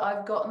older that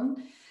I've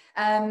gotten.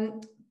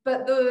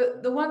 But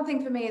the one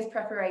thing for me is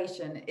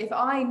preparation. If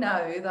I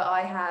know that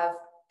I have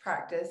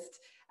practiced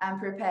and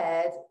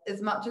prepared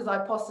as much as I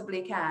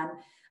possibly can,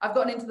 I've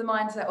gotten into the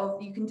mindset of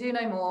you can do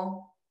no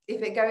more.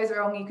 If it goes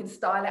wrong, you can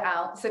style it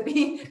out. So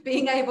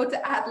being able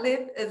to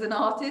ad-lib as an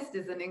artist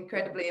is an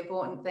incredibly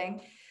important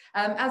thing.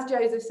 As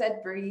Joseph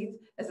said, breathe.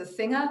 As a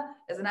singer,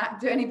 as an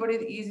actor, anybody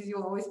that uses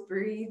your voice,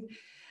 breathe.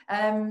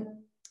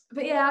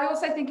 But yeah, I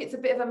also think it's a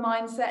bit of a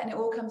mindset, and it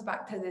all comes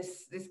back to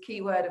this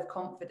key word of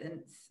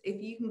confidence.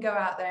 If you can go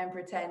out there and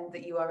pretend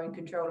that you are in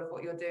control of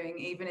what you're doing,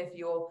 even if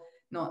you're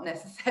not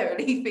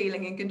necessarily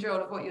feeling in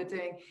control of what you're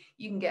doing,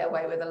 you can get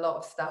away with a lot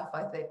of stuff,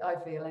 I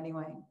feel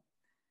anyway.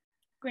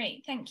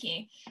 Great, thank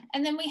you.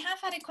 And then we have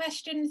had a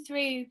question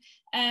through,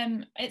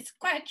 it's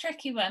quite a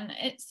tricky one.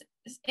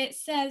 It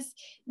says,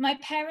 my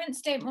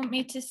parents don't want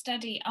me to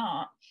study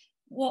art.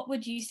 What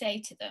would you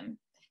say to them?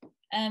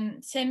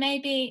 So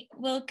maybe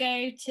we'll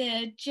go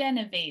to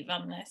Genevieve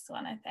on this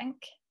one, I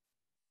think.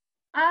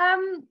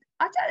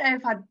 I don't know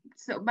if I'd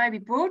sort of maybe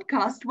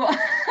broadcast what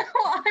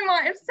I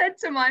might have said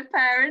to my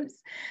parents.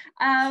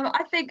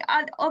 I think,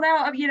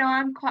 although, you know,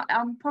 I'm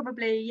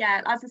probably,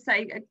 yeah, as I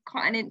say,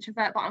 quite an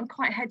introvert, but I'm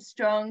quite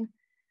headstrong,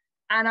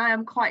 and I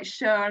am quite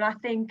sure. And I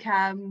think,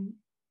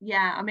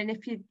 yeah, I mean,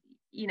 if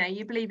you know,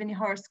 you believe in your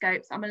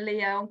horoscopes, I'm a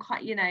Leo. I'm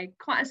quite, you know,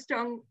 quite a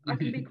strong. I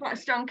can be quite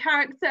a strong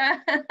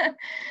character,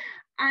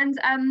 and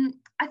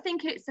I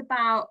think it's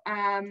about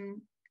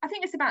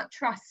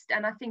trust,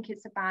 and I think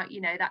it's about, you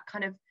know, that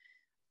kind of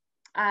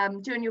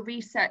doing your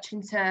research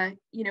into,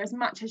 you know, as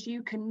much as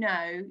you can know,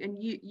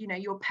 and you know,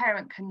 your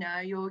parent can know,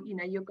 your, you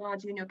know, your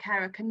guardian, your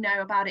carer can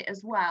know about it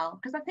as well,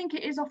 because I think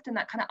it is often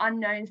that kind of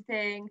unknown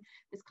thing,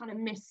 this kind of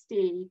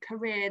misty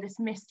career, this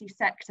misty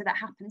sector that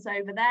happens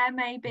over there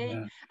maybe,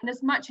 yeah. And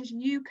as much as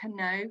you can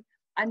know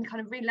and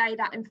kind of relay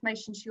that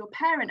information to your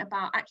parent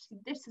about, actually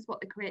this is what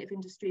the creative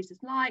industries is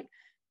like,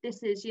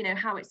 this is, you know,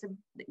 how it's a,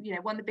 you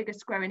know, one of the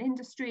biggest growing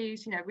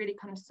industries, you know, really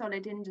kind of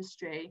solid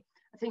industry.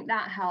 I think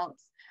that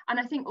helps. And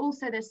I think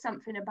also there's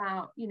something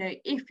about, you know,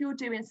 if you're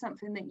doing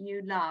something that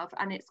you love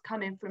and it's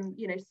coming from,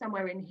 you know,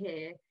 somewhere in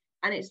here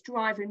and it's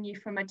driving you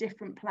from a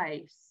different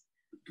place,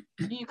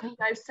 you can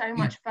go so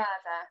much further,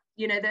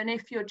 you know, than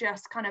if you're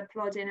just kind of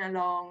plodding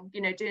along,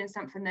 you know, doing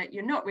something that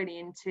you're not really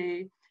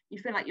into, you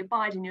feel like you're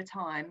biding your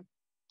time.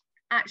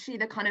 Actually,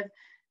 the kind of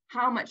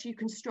how much you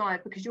can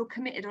strive because you're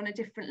committed on a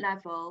different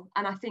level.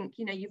 And I think,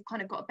 you know, you've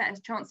kind of got a better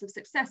chance of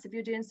success if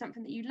you're doing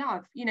something that you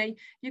love. You know,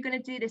 you're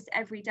going to do this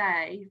every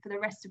day for the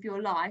rest of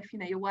your life, you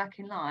know, your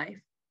working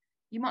life.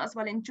 You might as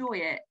well enjoy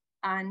it.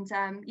 And,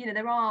 you know,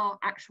 there are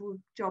actual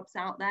jobs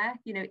out there,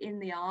 you know, in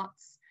the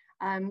arts.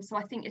 So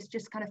I think it's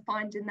just kind of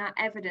finding that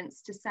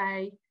evidence to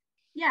say,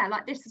 yeah,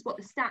 like this is what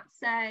the stats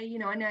say. You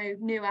know, I know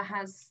NUA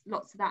has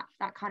lots of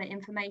that kind of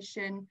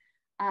information,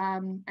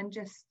 and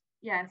just,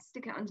 yeah,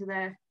 stick it under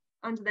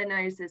their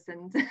noses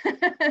and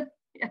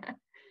yeah.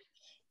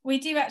 We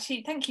do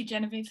actually, thank you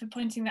Genevieve for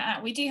pointing that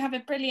out. We do have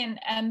a brilliant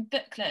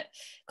booklet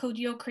called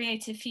Your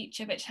Creative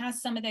Future, which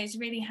has some of those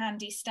really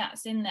handy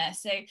stats in there.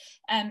 So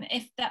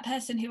if that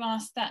person who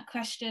asked that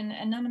question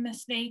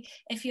anonymously,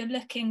 if you're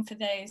looking for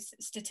those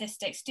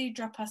statistics, do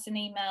drop us an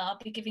email. I'll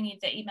be giving you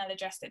the email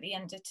address at the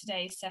end of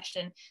today's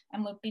session,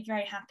 and we'll be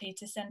very happy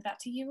to send that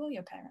to you or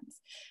your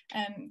parents.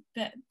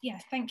 But yeah,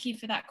 thank you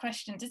for that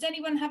question. Does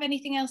anyone have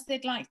anything else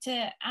they'd like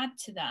to add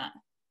to that?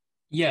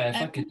 Yeah, if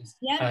I could just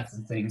add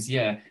some things.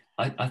 Yeah,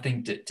 I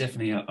think that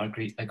definitely I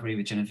agree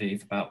with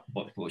Genevieve about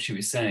what she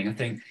was saying. I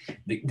think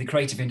the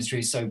creative industry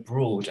is so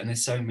broad and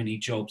there's so many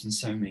jobs and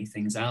so many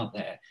things out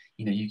there.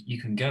 You know,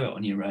 you can go it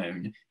on your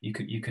own.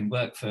 You can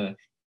work for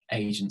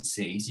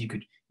agencies. You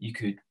could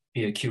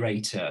be a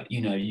curator.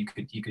 You know, you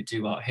could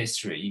do art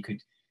history. You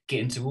could get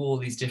into all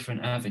these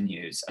different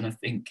avenues. And I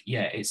think,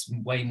 yeah, it's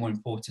way more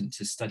important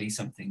to study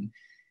something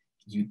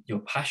you're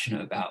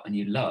passionate about and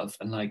you love.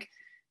 And like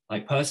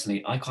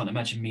personally, I can't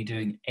imagine me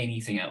doing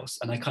anything else.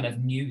 And I kind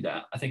of knew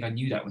that. I think I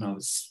knew that when I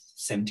was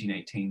 17,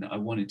 18, that I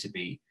wanted to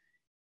be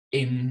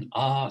in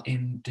art,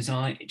 in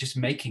design, just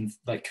making,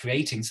 like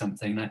creating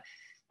something that,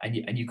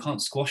 and you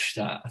can't squash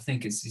that. I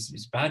think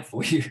it's bad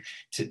for you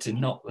to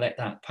not let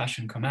that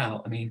passion come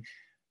out. I mean,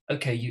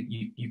 okay,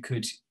 you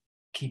could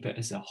keep it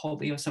as a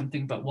hobby or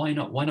something, but why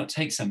not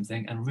take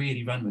something and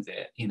really run with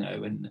it, you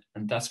know? And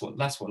that's what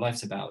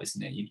life's about,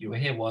 isn't it? You were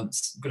here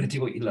once, you've got to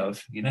do what you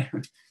love, you know?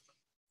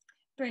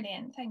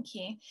 Brilliant, thank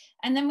you.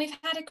 And then we've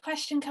had a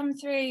question come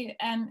through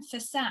for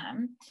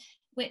Sam,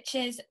 which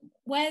is,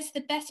 where's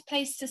the best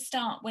place to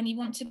start when you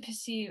want to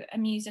pursue a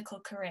musical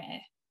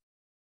career?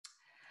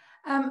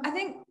 I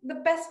think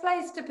the best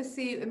place to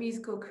pursue a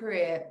musical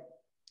career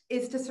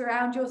is to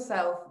surround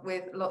yourself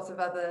with lots of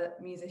other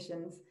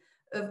musicians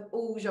of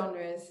all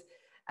genres.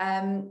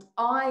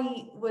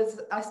 I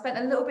spent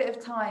a little bit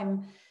of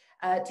time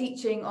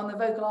teaching on the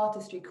vocal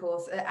artistry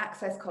course at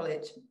Access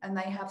College, and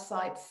they have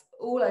sites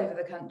all over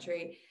the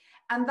country.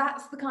 And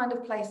that's the kind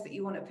of place that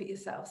you want to put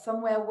yourself,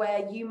 somewhere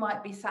where you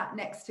might be sat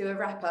next to a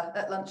rapper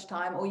at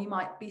lunchtime, or you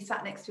might be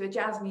sat next to a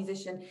jazz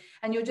musician,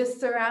 and you're just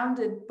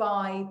surrounded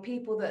by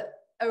people that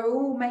are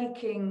all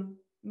making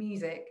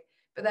music,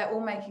 but they're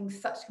all making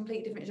such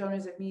complete different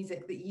genres of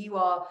music that you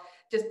are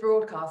just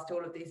broadcast to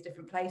all of these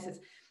different places.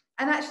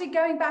 And actually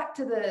going back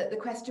to the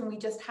question we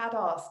just had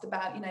asked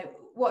about, you know,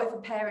 what if a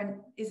parent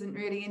isn't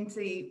really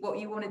into what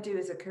you want to do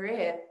as a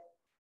career?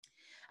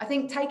 I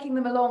think taking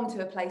them along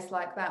to a place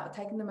like that, or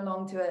taking them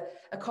along to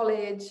a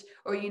college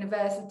or a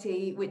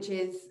university which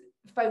is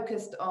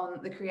focused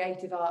on the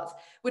creative arts,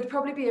 would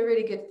probably be a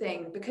really good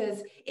thing.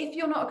 Because if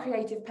you're not a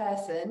creative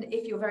person,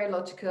 if you're very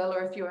logical,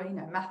 or if you're, you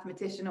know, a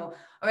mathematician or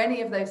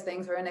any of those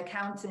things, or an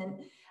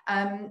accountant,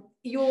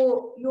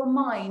 your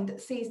mind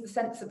sees the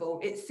sensible.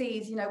 It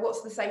sees, you know,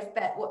 what's the safe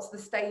bet, what's the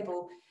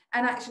stable.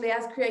 And actually,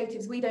 as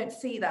creatives, we don't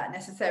see that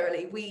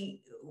necessarily.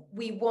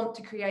 We want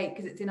to create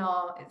because it's in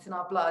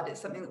our blood. It's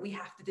something that we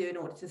have to do in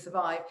order to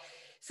survive.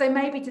 So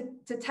maybe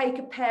to take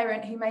a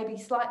parent who may be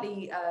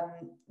slightly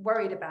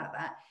worried about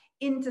that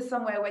into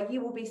somewhere where you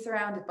will be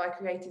surrounded by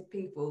creative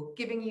people,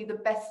 giving you the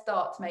best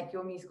start to make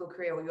your musical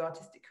career or your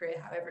artistic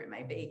career, however it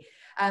may be,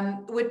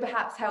 would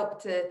perhaps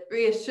help to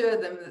reassure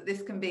them that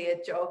this can be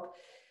a job.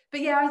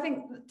 But yeah, I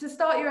think to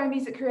start your own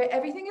music career,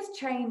 everything has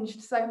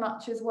changed so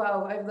much as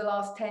well over the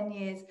last 10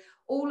 years.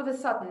 All of a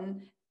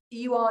sudden,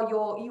 you are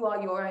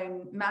your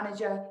own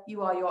manager,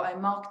 you are your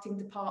own marketing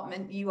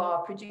department, you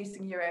are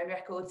producing your own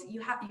records,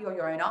 you are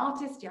your own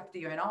artist, you have to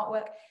do your own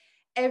artwork.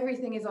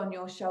 Everything is on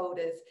your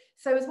shoulders.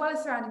 So as well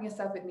as surrounding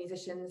yourself with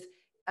musicians,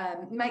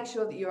 make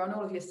sure that you're on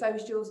all of your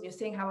socials and you're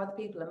seeing how other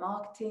people are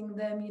marketing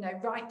them. You know,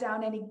 write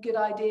down any good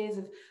ideas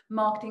of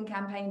marketing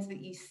campaigns that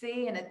you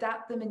see and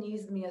adapt them and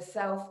use them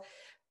yourself.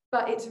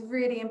 But it's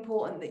really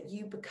important that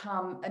you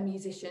become a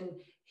musician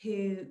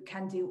who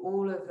can do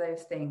all of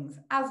those things,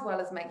 as well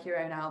as make your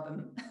own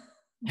album.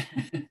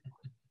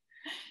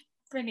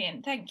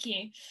 Brilliant, thank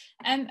you.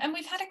 And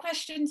we've had a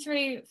question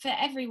through for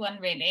everyone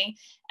really,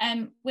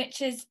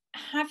 which is,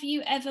 have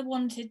you ever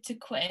wanted to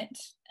quit,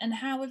 and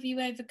how have you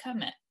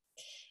overcome it?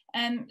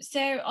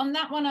 So on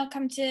that one, I'll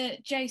come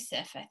to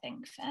Joseph, I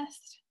think,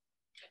 first.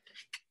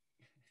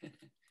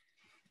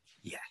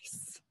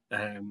 Yes.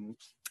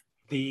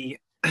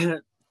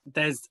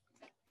 There's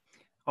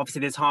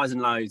highs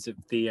and lows of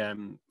the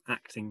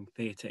acting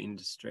theatre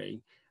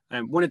industry.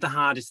 One of the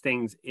hardest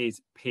things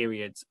is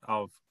periods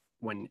of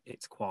when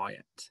it's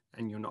quiet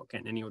and you're not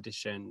getting any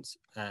auditions,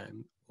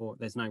 or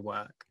there's no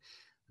work.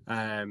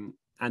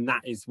 And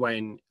that is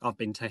when I've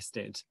been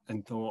tested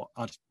and thought,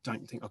 I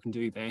don't think I can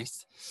do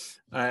this.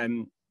 But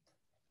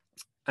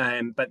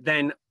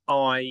then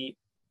I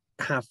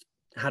have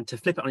had to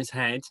flip it on its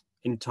head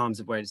in times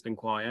of where it's been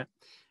quiet,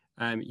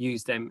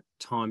 use them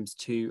times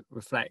to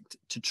reflect,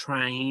 to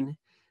train,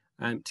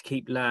 to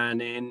keep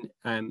learning,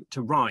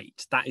 to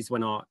write. That is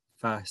when I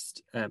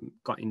first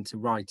got into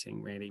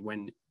writing, really,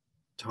 when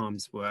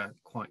times were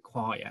quite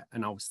quiet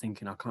and I was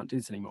thinking, I can't do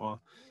this anymore.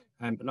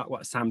 But like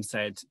what Sam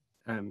said,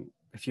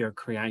 if you're a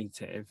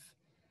creative,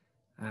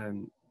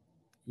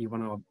 you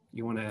want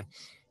to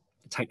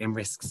take them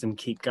risks and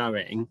keep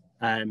going,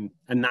 and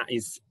that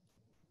is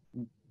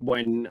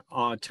when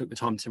I took the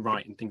time to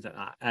write and things like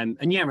that.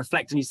 And yeah,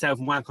 reflect on yourself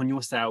and work on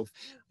yourself.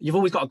 You've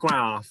always got a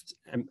graft,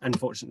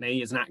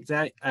 unfortunately, as an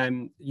actor.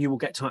 You will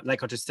get time,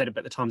 like I just said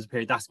about the times of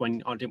period, that's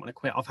when I didn't want to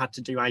quit. I've had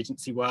to do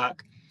agency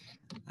work.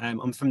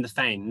 I'm from the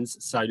Fens,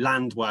 so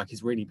land work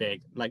is really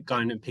big, like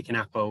going and picking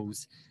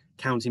apples,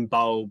 counting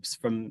bulbs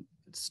from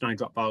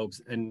snowdrop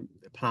bulbs and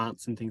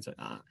plants and things like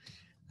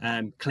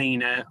that.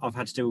 Cleaner, I've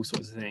had to do all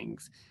sorts of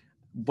things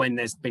when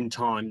there's been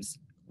times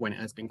when it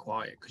has been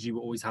quiet, because you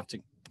always have to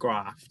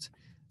graft.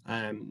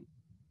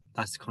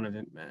 That's kind of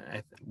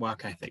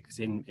work ethic is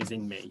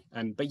in me.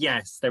 But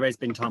yes, there has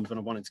been times when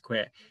I wanted to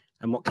quit,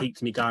 and what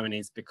keeps me going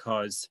is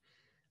because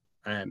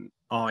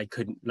I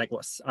couldn't, like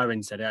what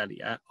Owen said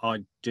earlier,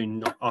 I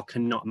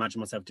cannot imagine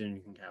myself doing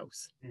anything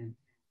else.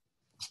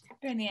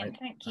 Brilliant,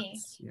 thank you.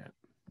 Yeah.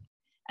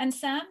 And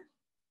Sam?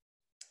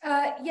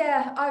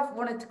 Yeah, I've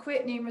wanted to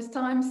quit numerous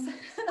times.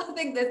 I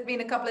think there's been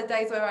a couple of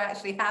days where I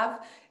actually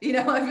have,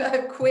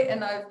 I've quit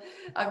and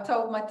I've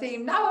told my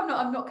team, no,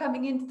 I'm not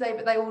coming in today,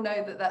 but they all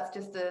know that that's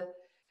just a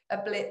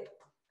blip.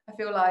 I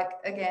feel like,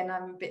 again,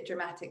 I'm a bit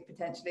dramatic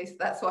potentially, so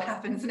that's what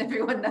happens and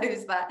everyone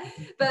knows that.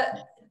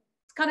 But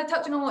kind of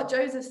touching on what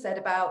Joseph said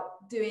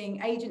about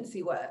doing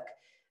agency work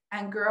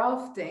and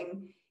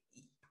grafting,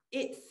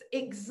 it's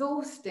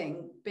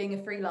exhausting being a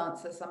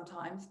freelancer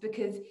sometimes,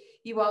 because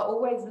you are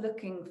always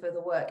looking for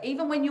the work.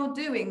 Even when you're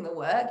doing the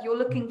work, you're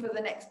looking for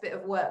the next bit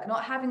of work,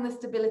 not having the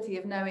stability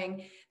of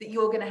knowing that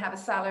you're going to have a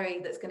salary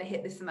that's going to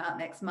hit this amount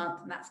next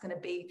month, and that's going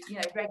to be,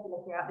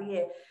 regular throughout the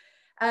year.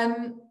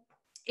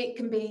 It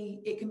can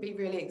be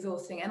really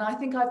exhausting. And I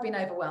think I've been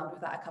overwhelmed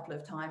with that a couple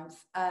of times,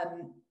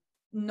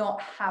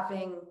 not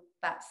having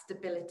that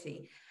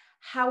stability.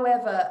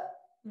 However,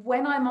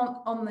 when I'm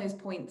on those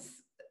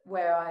points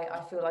where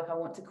I feel like I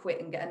want to quit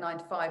and get a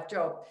 9-to-5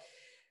 job,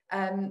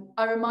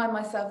 I remind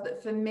myself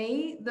that for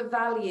me, the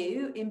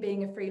value in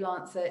being a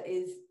freelancer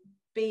is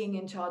being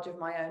in charge of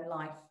my own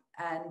life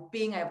and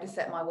being able to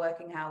set my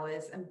working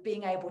hours and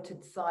being able to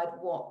decide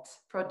what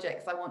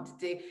projects I want to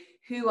do,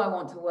 who I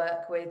want to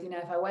work with.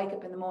 If I wake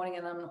up in the morning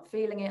and I'm not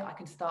feeling it, I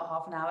can start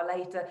half an hour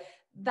later.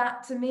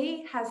 That to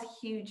me has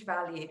huge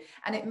value,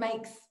 and it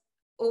makes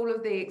all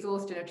of the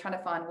exhaustion of trying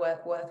to find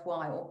work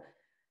worthwhile.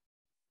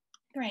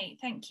 Great,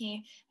 thank you.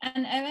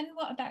 And Owen,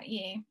 what about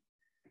you?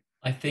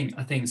 I think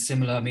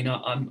similar. I mean,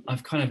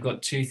 I've kind of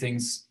got two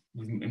things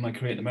in my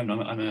career at the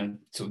moment. I'm a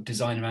sort of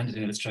designer and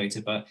an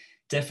illustrator, but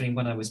definitely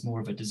when I was more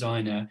of a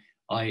designer,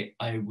 I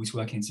was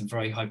working in some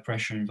very high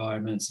pressure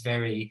environments,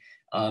 very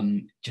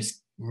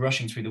just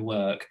rushing through the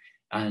work.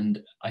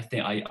 And I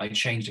think I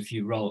changed a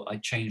few roles. I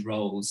changed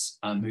roles,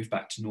 moved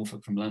back to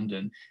Norfolk from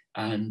London,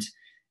 and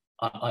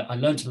I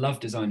learned to love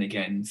design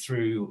again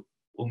through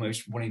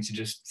almost wanting to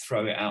just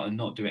throw it out and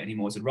not do it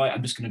anymore. I said, right,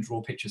 I'm just going to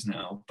draw pictures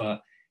now,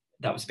 but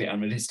that was a bit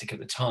unrealistic at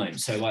the time.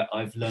 So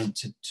I've learned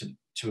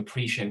to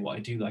appreciate what I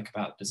do like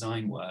about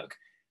design work.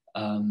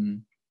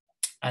 And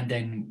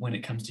then when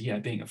it comes to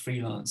being a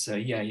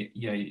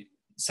freelancer,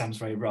 Sam's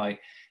very right.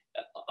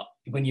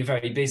 When you're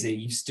very busy,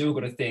 you've still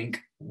got to think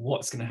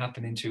what's going to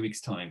happen in 2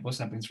 weeks' time, what's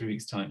happening in 3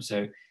 weeks' time.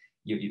 So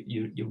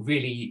you're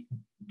really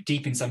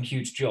deep in some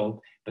huge job,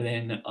 but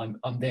then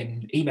I'm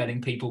then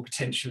emailing people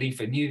potentially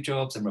for new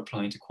jobs and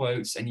replying to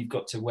quotes, and you've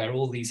got to wear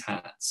all these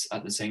hats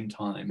at the same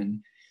time.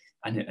 And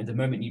at the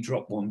moment you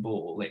drop one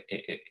ball,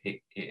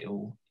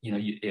 it'll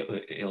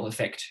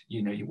affect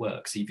your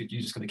work. So you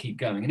just got to keep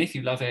going. And if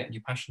you love it and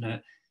you're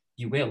passionate,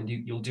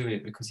 you'll do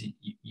it because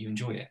you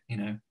enjoy it.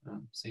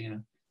 So yeah.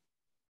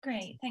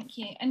 Great, thank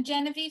you. And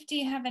Genevieve, do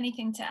you have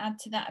anything to add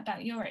to that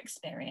about your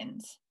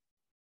experience?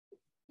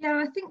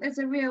 Yeah, I think there's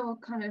a real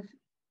kind of,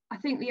 I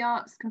think the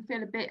arts can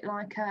feel a bit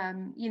like,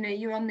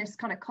 you're on this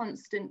kind of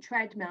constant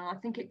treadmill. I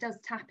think it does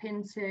tap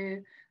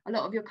into a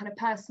lot of your kind of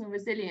personal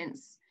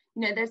resilience.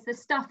 There's the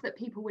stuff that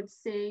people would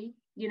see,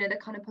 the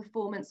kind of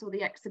performance or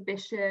the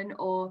exhibition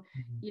or,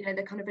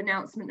 the kind of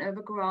announcement of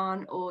a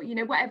grant or,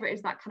 whatever it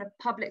is, that kind of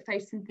public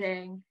facing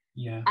thing.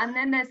 Yeah. And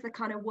then there's the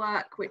kind of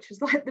work, which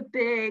was like the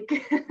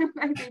big,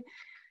 maybe,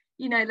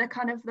 you know, the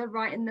kind of the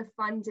writing the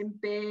funding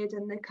bid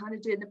and the kind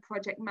of doing the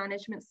project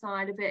management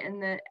side of it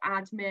and the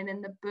admin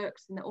and the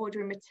books and the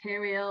ordering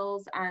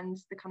materials and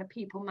the kind of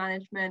people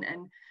management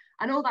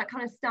and all that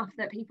kind of stuff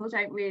that people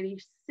don't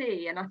really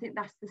see. And I think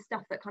that's the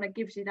stuff that kind of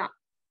gives you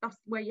that's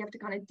where you have to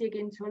kind of dig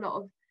into a lot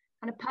of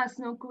kind of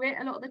personal grit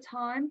a lot of the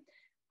time.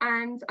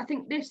 And I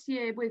think this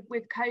year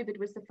with COVID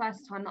was the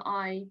first time that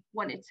I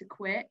wanted to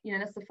quit. You know,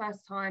 that's the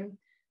first time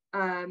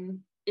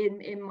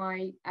in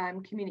my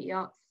community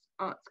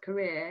arts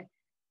career.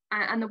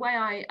 And the way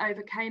I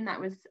overcame that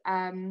was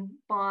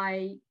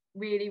by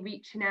really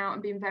reaching out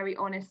and being very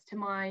honest to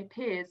my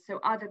peers. So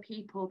other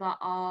people that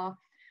are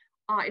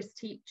artist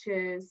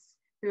teachers,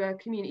 who are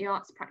community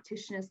arts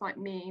practitioners like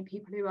me,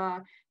 people who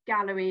are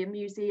gallery and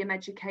museum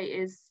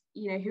educators,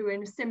 you know, who are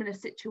in a similar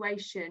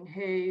situation,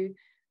 who,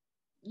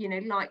 you know,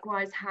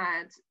 likewise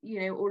had,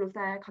 you know, all of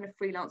their kind of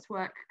freelance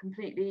work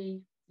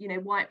completely, you know,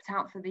 wiped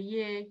out for the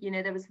year. You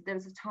know, there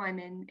was a time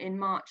in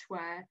March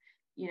where,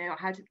 you know, I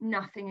had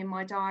nothing in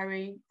my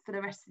diary for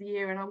the rest of the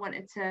year and I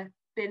wanted to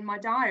bin my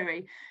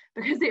diary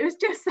because it was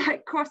just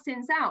like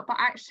crossings out. But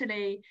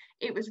actually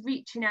it was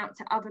reaching out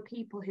to other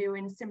people who were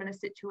in a similar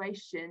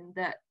situation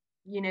that,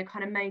 you know,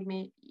 kind of made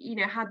me, you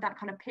know, had that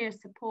kind of peer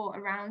support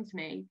around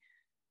me.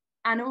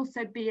 And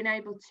also being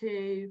able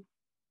to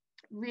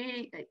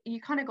really,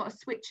 you kind of got to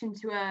switch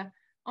into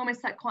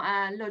almost like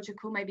quite a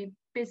logical, maybe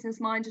business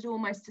minded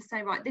almost, to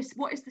say, right,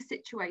 what is the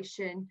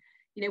situation,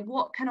 you know,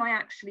 what can I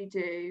actually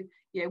do,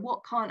 you know,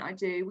 what can't I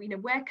do, you know,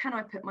 where can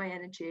I put my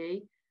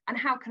energy and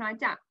how can I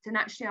adapt? And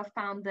actually I've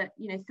found that,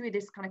 you know, through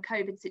this kind of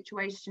COVID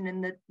situation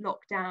and the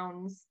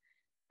lockdowns,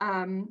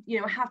 you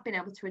know, I have been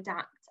able to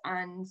adapt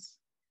and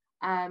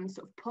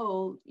sort of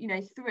pull, you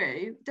know,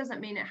 through.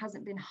 Doesn't mean it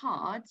hasn't been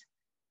hard,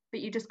 but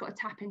you just got to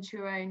tap into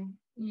your own,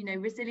 you know,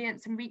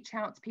 resilience and reach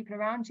out to people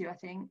around you, I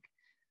think.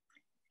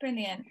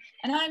 Brilliant.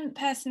 And I'm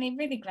personally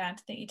really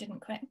glad that you didn't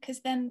quit,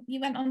 because then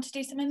you went on to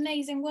do some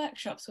amazing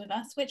workshops with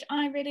us, which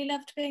I really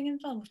loved being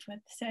involved with,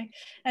 so,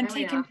 and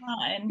taking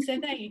part in. So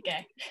there you go.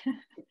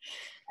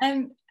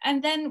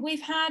 And then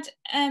we've had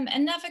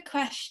another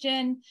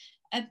question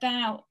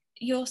about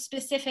your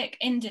specific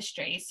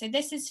industry. So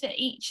this is for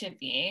each of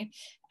you,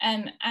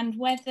 and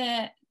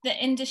whether the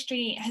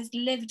industry has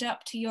lived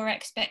up to your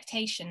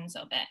expectations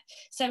of it.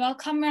 So I'll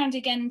come around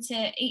again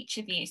to each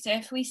of you. So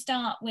if we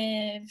start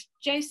with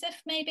Joseph,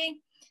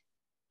 maybe,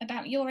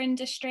 about your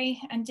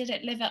industry, and did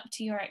it live up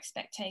to your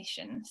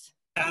expectations?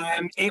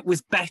 It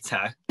was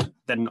better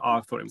than I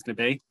thought it was going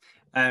to be.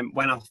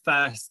 When I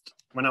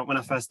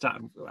first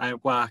started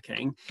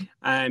working,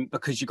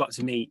 because you got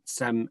to meet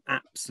some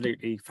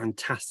absolutely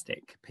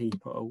fantastic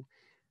people,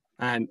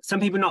 some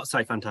people not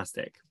so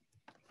fantastic.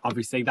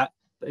 Obviously, that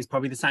is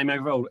probably the same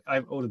over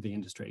all of the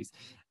industries.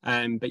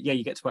 But yeah,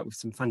 you get to work with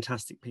some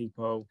fantastic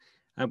people.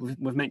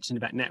 We've mentioned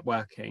about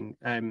networking,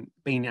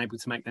 being able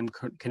to make them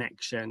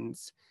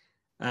connections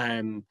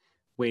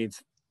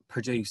with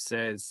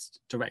producers,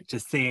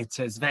 directors,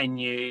 theatres,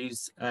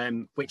 venues,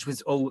 which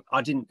was all,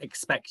 I didn't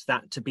expect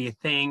that to be a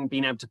thing,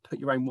 being able to put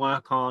your own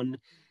work on.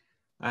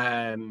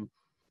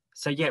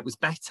 So yeah, it was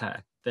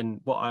better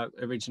than what I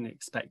originally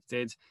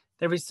expected.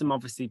 There is some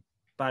obviously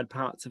bad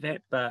parts of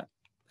it, but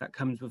that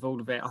comes with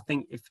all of it. I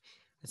think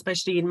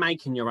especially in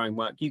making your own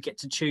work, you get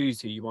to choose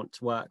who you want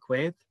to work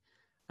with.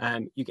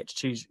 You get to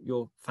choose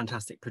your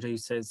fantastic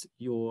producers,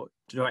 your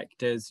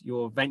directors,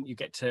 you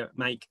get to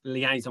make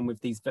liaison with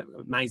these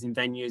amazing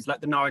venues like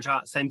the Norwich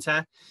Arts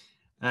Centre,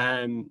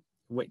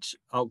 which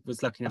I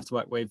was lucky enough to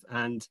work with,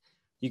 and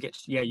you get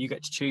to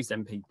choose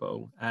them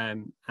people,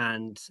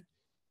 and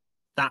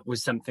that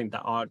was something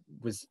that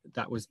was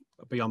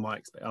beyond my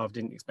I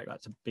didn't expect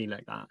that to be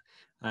like that.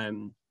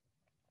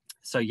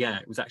 So yeah,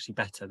 it was actually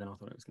better than I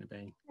thought it was going to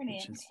be.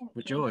 Brilliant. Which is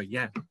with joy.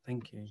 Yeah,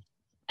 thank you.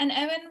 And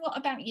Owen, what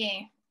about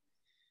you?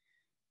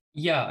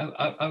 Yeah,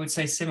 I would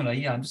say similar.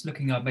 Yeah, I'm just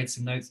looking. I've made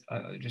some notes.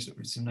 Just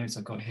some notes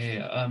I've got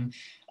here.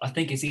 I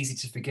think it's easy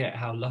to forget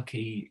how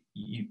lucky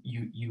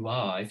you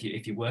are if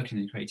you're working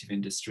in the creative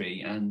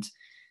industry, and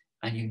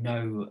you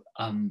know,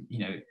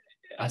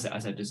 as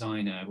a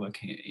designer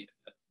working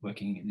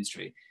in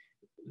industry,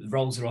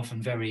 roles are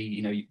often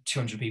very,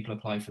 200 people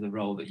apply for the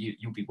role that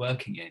you'll be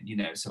working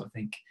in. So I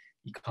think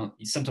you can't.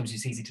 Sometimes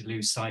it's easy to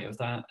lose sight of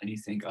that, and you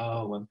think,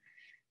 oh, well,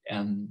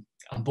 I'm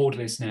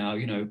borderless now,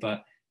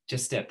 but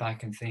just step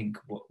back and think,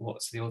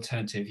 what's the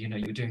alternative?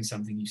 You're doing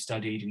something you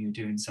studied, and you're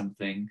doing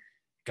something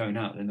going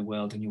out in the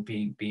world, and you're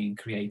being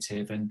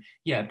creative. And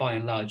yeah, by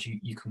and large,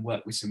 you can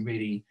work with some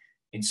really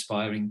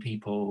inspiring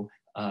people,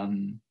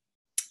 and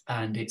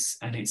it's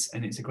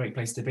a great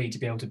place to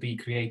be able to be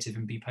creative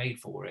and be paid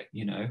for it,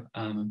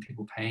 and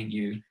people paying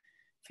you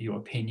for your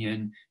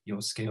opinion,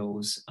 your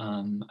skills,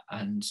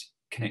 and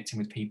connecting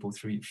with people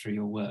through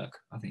your work,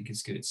 I think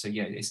is good. So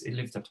yeah, it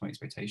lived up to my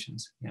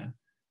expectations. Yeah.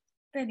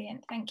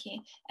 Brilliant, thank you.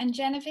 And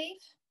Genevieve?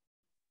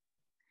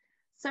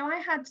 So I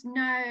had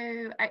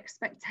no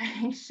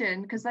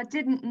expectation, because I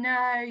didn't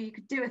know you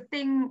could do a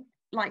thing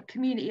like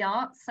community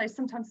arts, so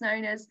sometimes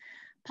known as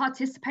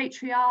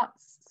participatory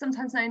arts,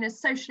 sometimes known as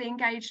socially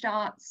engaged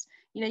arts.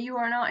 You know, you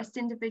are an artist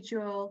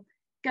individual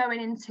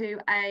going into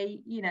a,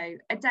 you know,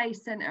 a day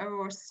centre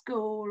or a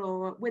school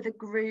or with a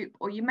group,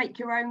 or you make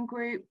your own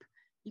group,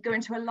 you go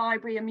into a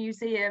library, a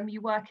museum,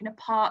 you work in a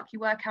park, you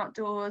work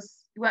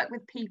outdoors, you work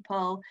with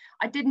people.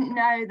 I didn't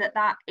know that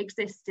that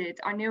existed.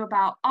 I knew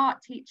about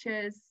art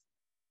teachers,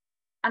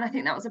 and I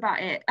think that was about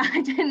it.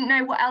 I didn't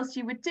know what else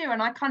you would do.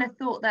 And I kind of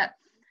thought that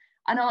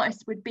an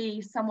artist would be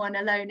someone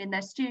alone in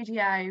their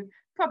studio,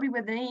 probably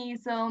with an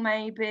easel,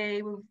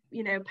 maybe with,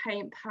 you know,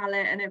 paint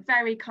palette, and a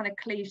very kind of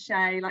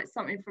cliche, like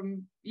something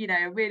from, you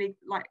know, really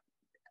like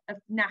a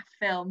naff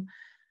film.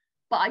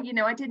 But you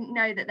know, I didn't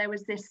know that there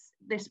was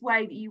this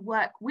way that you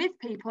work with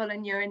people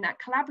and you're in that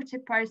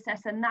collaborative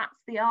process, and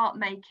that's the art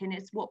making,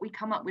 it's what we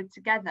come up with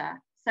together.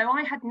 So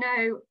I had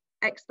no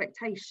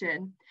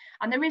expectation,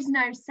 and there is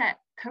no set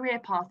career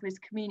path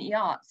with community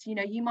arts. You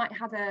know, you might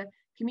have a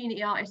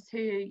community artist who,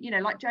 you know,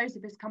 like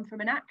Joseph, has come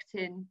from an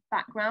acting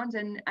background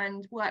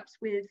and works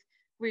with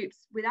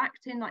groups with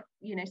acting, like,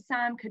 you know,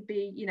 Sam could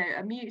be, you know,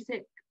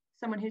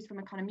 someone who's from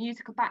a kind of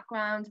musical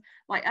background,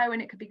 like Owen,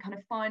 it could be kind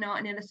of fine art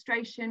and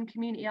illustration,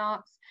 community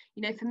arts.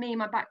 You know, for me,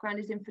 my background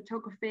is in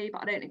photography,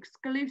 but I don't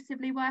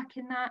exclusively work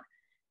in that.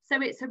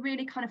 So it's a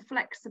really kind of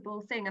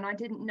flexible thing, and I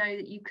didn't know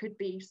that you could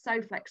be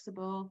so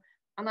flexible.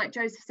 And like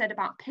Joseph said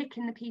about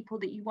picking the people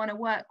that you want to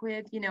work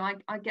with, you know,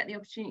 I get the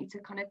opportunity to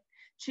kind of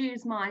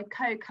choose my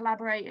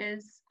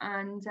co-collaborators,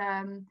 and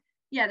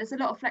yeah, there's a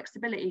lot of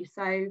flexibility.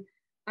 So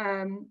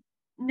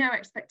no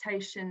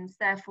expectations,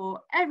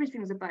 therefore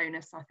everything's a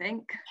bonus, I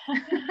think.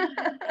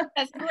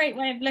 That's a great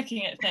way of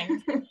looking at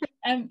things.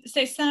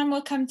 So Sam,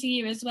 we'll come to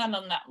you as well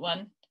on that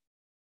one.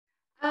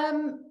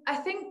 I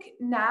think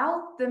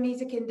now the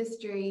music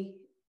industry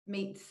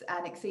meets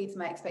and exceeds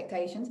my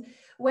expectations.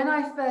 When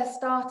I first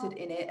started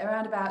in it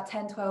around about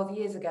 10-12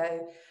 years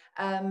ago,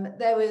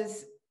 there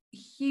was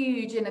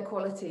huge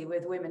inequality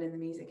with women in the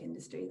music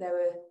industry. There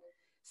were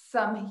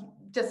some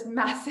just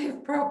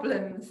massive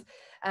problems,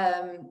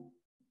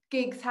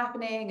 gigs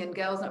happening and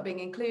girls not being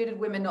included,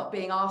 women not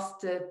being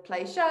asked to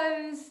play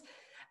shows,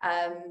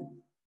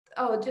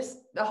 just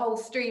a whole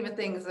stream of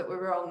things that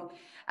were wrong.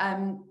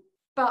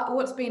 But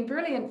what's been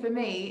brilliant for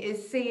me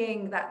is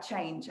seeing that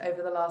change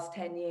over the last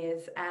 10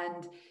 years,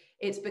 and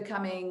it's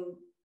becoming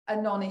a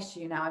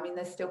non-issue now. I mean,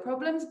 there's still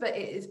problems, but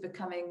it is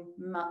becoming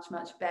much,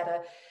 much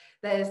better.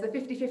 There's the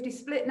 50-50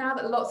 split now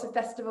that lots of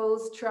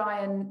festivals try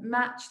and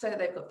match, so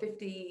they've got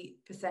 50%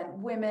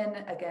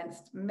 women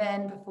against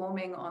men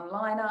performing on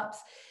lineups.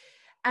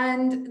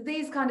 And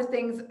these kind of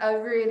things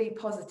are really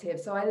positive.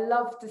 So I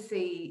love to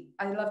see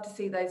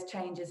those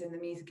changes in the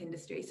music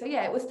industry. So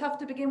yeah, it was tough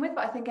to begin with,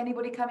 but I think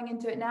anybody coming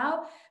into it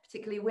now,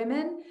 particularly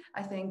women,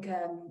 I think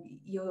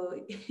you're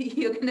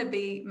going to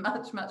be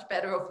much, much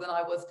better off than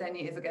I was 10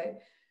 years ago.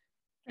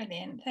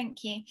 Brilliant,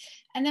 thank you.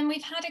 And then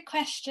we've had a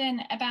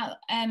question about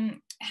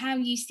how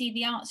you see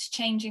the arts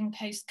changing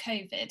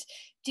post-COVID.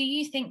 Do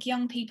you think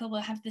young people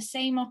will have the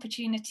same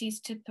opportunities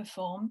to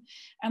perform?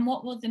 And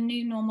what will the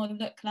new normal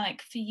look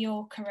like for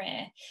your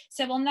career?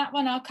 So on that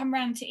one, I'll come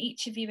round to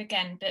each of you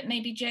again, but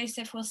maybe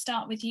Joseph, we'll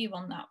start with you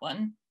on that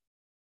one.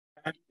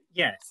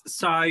 Yes,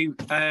 so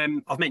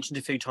I've mentioned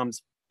a few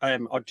times,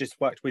 I've just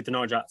worked with the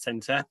Norwich Arts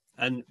Centre,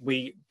 and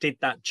we did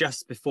that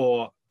just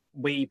before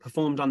we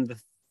performed on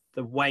the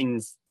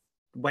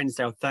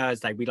Wednesday or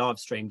Thursday. We live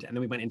streamed, and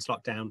then we went into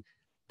lockdown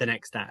the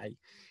next day.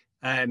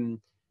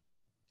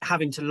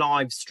 Having to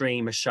live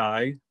stream a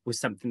show was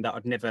something that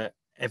I'd never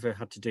ever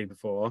had to do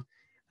before.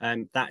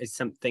 That is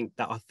something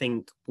that I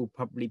think will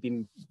probably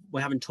be,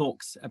 we're having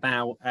talks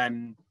about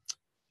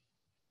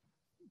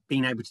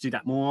being able to do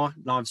that more,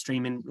 live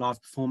streaming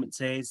live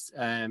performances,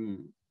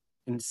 and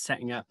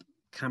setting up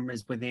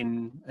cameras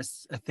within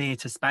a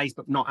theatre space,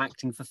 but not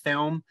acting for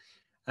film.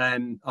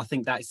 I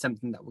think that is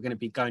something that we're going to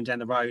be going down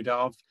the road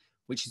of,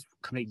 which is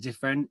completely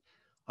different.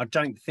 I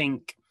don't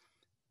think,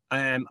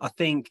 I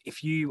think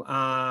if you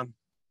are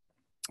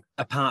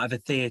a part of a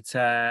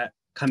theatre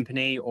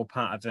company or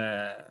part of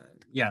a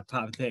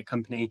theatre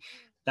company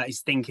that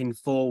is thinking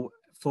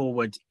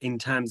forward in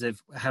terms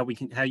of how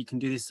you can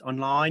do this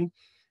online,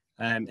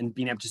 and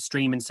being able to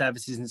stream in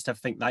services and stuff,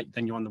 think that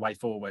then you're on the way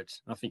forward.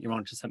 I think you're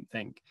onto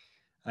something.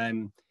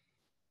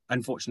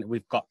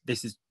 Unfortunately,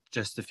 this is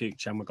just the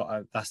future, and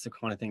that's the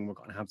kind of thing we're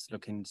going to have to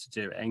look into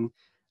doing.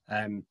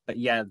 But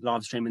yeah,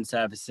 live streaming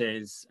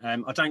services.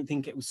 I don't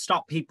think it will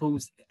stop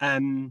people's.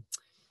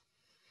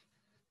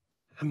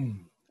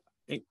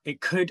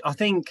 It could. I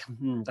think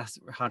that's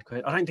a hard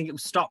question. I don't think it will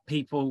stop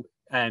people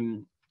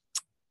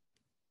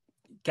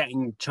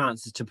getting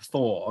chances to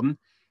perform.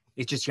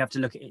 It's just you have to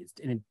look at it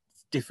in a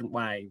different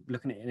way,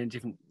 looking at it in a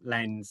different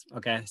lens, I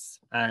guess.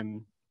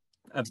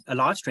 A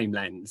live stream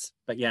lens,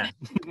 but yeah.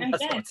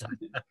 That's what I'd say.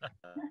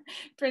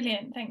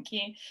 Brilliant, thank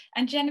you.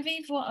 And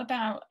Genevieve, what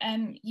about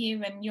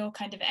you and your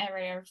kind of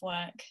area of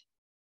work?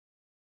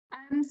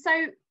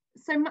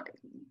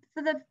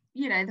 For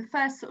the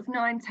first sort of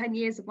 9-10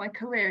 years of my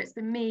career, it's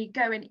been me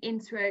going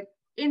into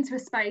a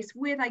space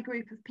with a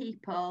group of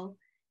people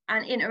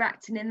and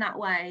interacting in that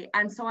way.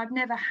 And so I've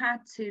never had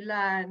to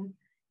learn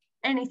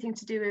anything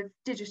to do with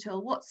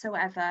digital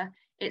whatsoever.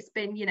 It's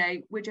been, you know,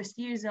 we're just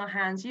using our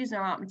hands, using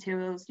our art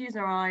materials,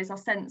 using our eyes, our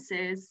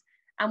senses,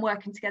 and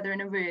working together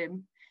in a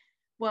room.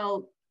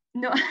 Well,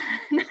 none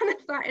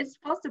of that is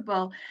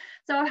possible.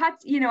 So I've had,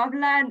 you know, I've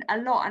learned a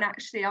lot, and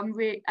actually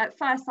at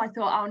first I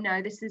thought, oh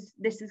no, this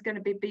is going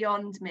to be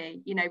beyond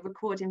me, you know,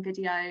 recording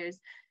videos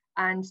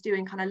and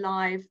doing kind of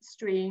live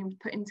streams,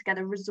 putting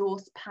together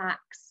resource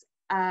packs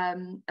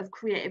of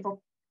creative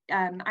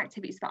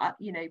activities for,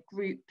 you know,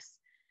 groups.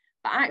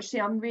 But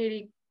actually I'm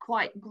really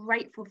quite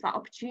grateful for that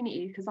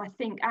opportunity, because I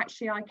think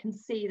actually I can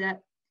see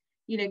that,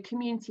 you know,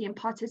 community and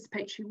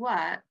participatory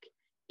work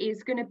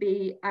is going to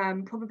be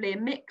probably a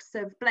mix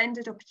of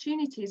blended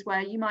opportunities,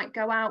 where you might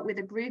go out with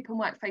a group and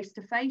work face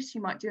to face.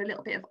 You might do a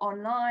little bit of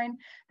online.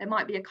 There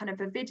might be a kind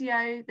of a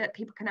video that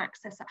people can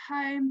access at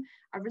home,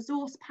 a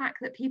resource pack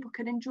that people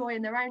can enjoy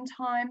in their own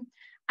time.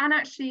 And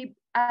actually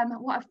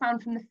what I've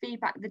found from the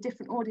feedback, the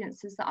different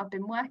audiences that I've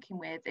been working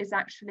with, is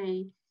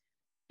actually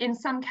in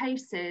some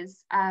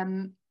cases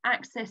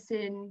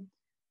accessing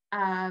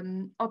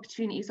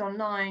opportunities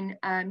online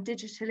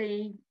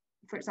digitally,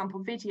 for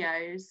example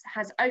videos,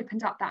 has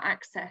opened up that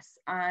access,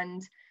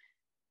 and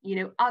you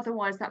know,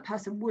 otherwise that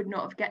person would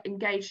not have get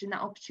engaged in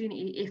that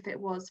opportunity if it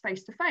was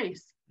face to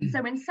face.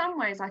 So in some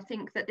ways I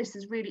think that this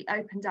has really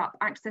opened up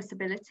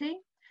accessibility.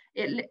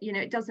 It, you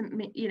know, it doesn't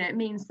mean, you know, it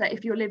means that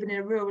if you're living in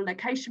a rural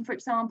location, for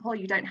example,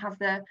 you don't have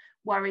the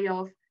worry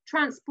of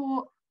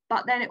transport.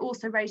 But then it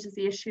also raises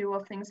the issue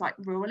of things like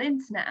rural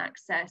internet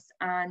access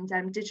and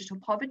digital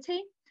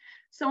poverty.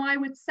 So I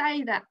would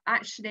say that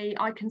actually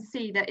I can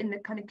see that in the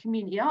kind of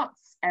community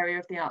arts area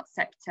of the arts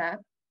sector,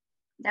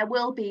 there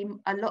will be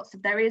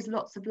there is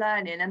lots of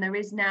learning, and there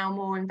is now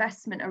more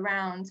investment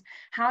around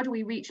how do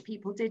we reach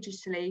people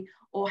digitally,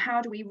 or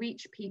how do we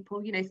reach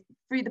people, you know,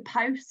 through the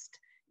post.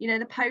 You know,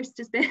 the post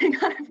has been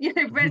kind of, you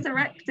know,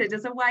 resurrected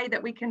as a way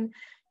that we can,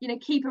 you know,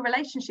 keep a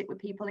relationship with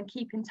people and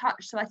keep in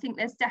touch. So I think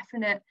there's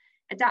definite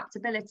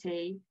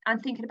adaptability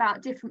and thinking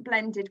about different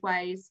blended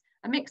ways,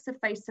 a mix of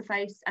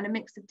face-to-face and a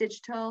mix of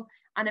digital,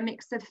 and a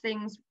mix of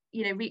things,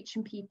 you know,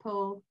 reaching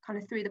people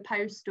kind of through the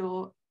post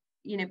or,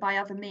 you know, by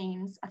other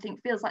means, I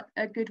think feels like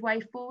a good way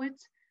forward.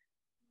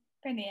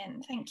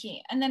 Brilliant, thank you.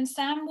 And then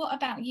Sam, what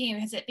about you?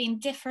 Has it been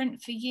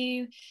different for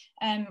you?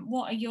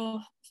 What are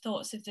your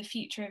thoughts of the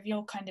future of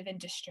your kind of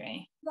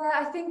industry? Yeah,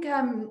 I think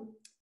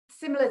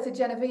similar to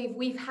Genevieve,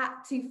 we've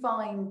had to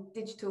find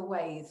digital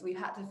ways, we've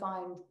had to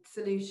find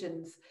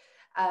solutions.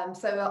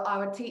 So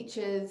our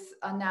teachers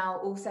are now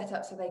all set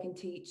up so they can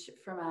teach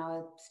from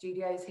our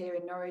studios here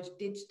in Norwich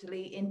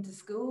digitally into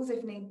schools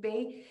if need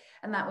be.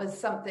 And that was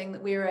something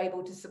that we were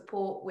able to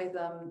support with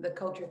the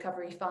Culture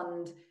Recovery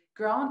Fund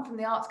grant from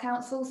the Arts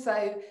Council.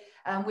 So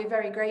we're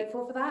very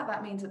grateful for that.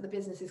 That means that the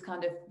business is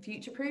kind of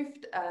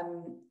future-proofed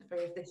for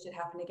if this should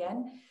happen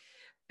again.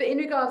 But in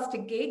regards to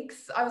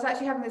gigs, I was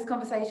actually having this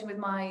conversation with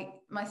my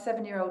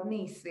 7-year-old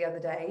niece the other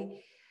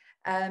day.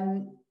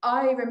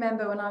 I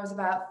remember when I was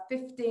about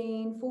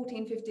 14,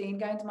 15,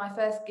 going to my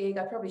first gig.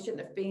 I probably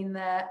shouldn't have been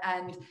there,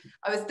 and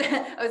I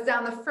was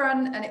down the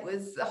front, and it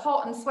was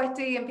hot and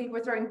sweaty, and people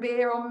were throwing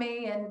beer on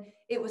me, and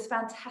it was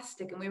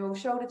fantastic, and we were all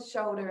shoulder to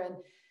shoulder.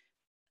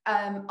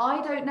 And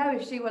I don't know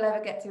if she will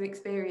ever get to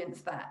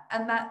experience that,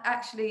 and that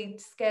actually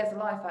scares the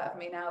life out of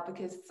me now,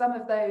 because some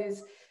of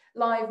those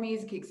live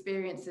music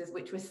experiences,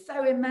 which were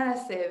so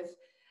immersive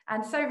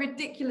and so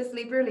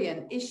ridiculously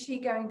brilliant, is she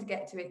going to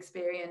get to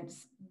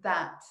experience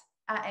that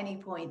at any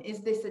point?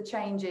 Is this a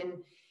change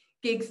in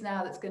gigs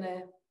now that's going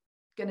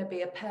to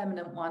be a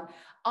permanent one?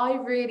 I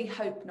really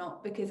hope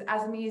not, because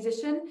as a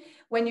musician,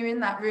 when you're in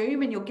that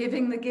room and you're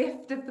giving the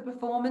gift of the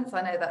performance,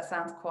 I know that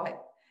sounds quite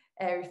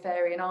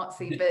airy-fairy and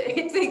artsy, but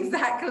it's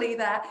exactly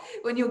that.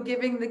 When you're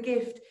giving the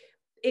gift,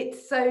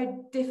 it's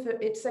so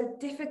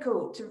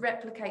difficult to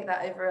replicate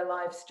that over a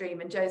live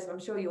stream. And Joseph, I'm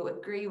sure you'll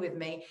agree with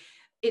me,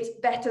 it's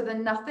better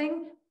than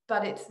nothing,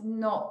 but it's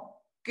not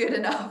good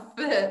enough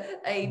for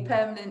a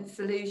permanent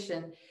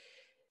solution.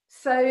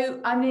 So,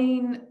 I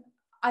mean,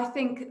 I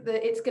think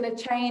that it's going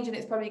to change, and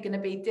it's probably going to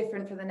be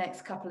different for the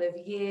next couple of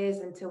years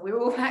until we're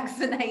all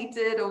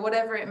vaccinated or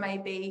whatever it may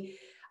be.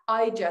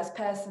 I just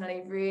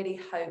personally really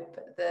hope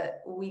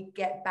that we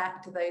get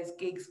back to those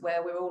gigs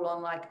where we're all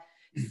on like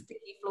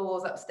sticky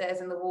floors upstairs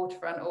in the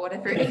waterfront or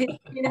whatever it is,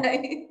 you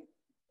know.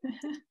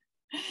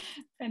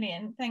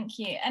 Brilliant, thank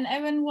you. And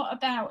Owen, what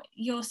about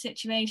your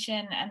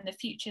situation and the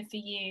future for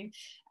you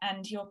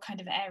and your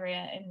kind of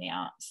area in the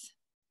arts?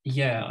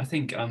 Yeah, I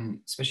think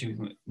especially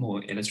with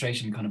more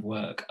illustration kind of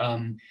work,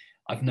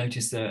 I've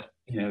noticed that,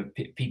 you know,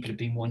 people have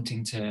been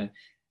wanting to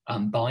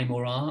buy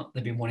more art.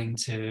 They've been wanting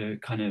to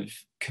kind of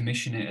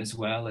commission it as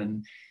well,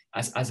 and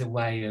as a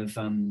way of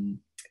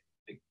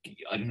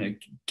I don't know,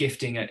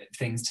 gifting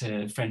things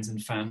to friends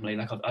and family.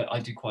 Like I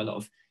do quite a lot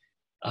of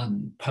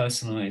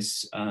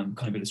personalized kind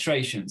of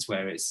illustrations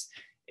where it's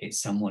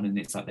someone and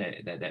it's like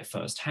their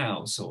first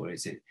house, or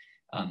is it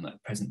a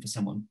present for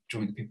someone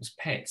drawing people's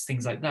pets,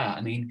 things like that.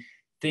 I mean,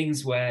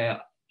 things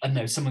where I don't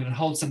know, someone can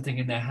hold something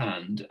in their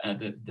hand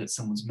that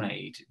someone's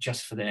made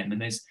just for them.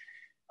 And there's,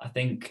 I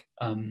think,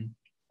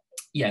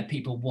 yeah,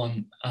 people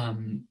want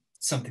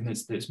something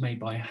that's made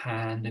by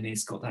hand and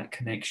it's got that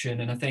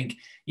connection. And I think,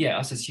 yeah,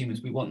 us as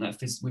humans, we want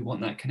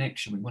that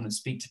connection. We want to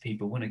speak to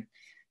people, want to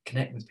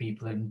connect with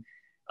people. And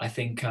I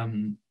think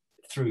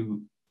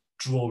through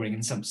drawing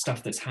and some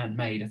stuff that's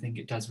handmade, I think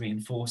it does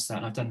reinforce that.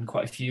 And I've done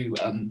quite a few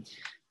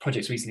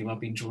projects recently where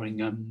I've been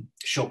drawing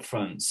shop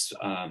fronts.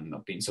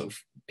 I've been sort of,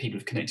 people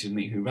have connected with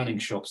me who are running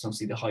shops. And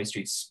obviously the high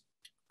street's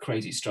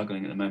crazy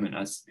struggling at the moment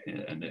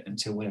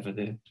until whatever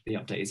the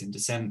update is in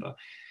December.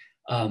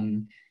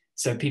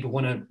 So people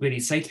want to really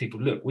say to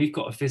people, look, we've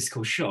got a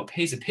physical shop.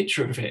 Here's a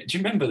picture of it. Do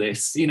you remember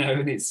this? You know,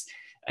 and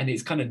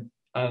it's kind of,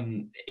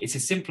 it's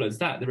as simple as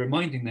that. They're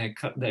reminding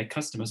their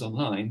customers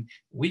online,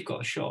 we've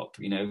got a shop,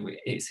 you know,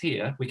 it's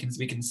here. We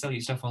can sell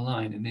you stuff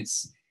online, and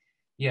it's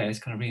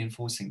kind of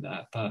reinforcing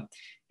that. But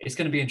it's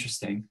going to be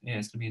interesting. Yeah,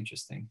 it's going to be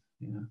interesting.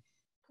 Yeah.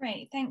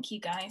 Great, thank you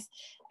guys.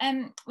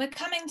 We're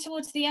coming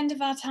towards the end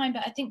of our time,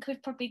 but I think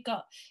we've probably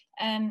got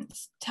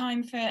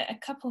time for a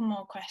couple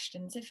more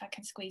questions, if I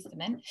can squeeze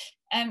them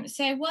in.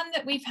 So one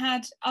that we've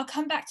had, I'll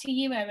come back to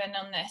you, Owen,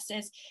 on this,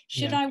 is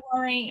should I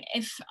worry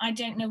if I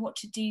don't know what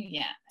to do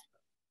yet?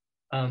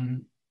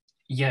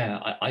 Yeah,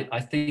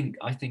 I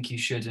think you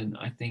shouldn't.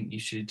 I think you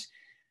should.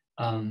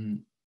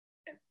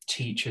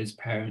 Teachers,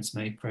 parents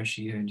may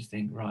pressure you and you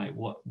think, right,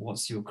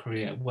 what's your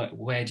career?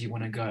 Where do you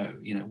want to go?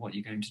 You know, what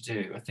you're going to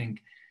do. I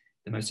think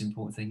the most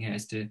important thing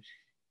is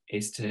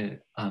to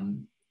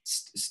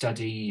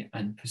study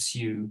and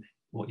pursue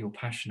what you're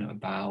passionate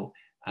about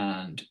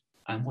and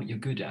what you're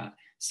good at.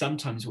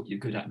 Sometimes what you're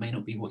good at may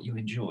not be what you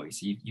enjoy,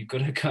 so you've got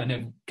to kind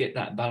of get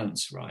that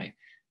balance right.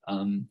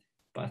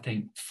 But I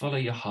think follow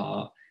your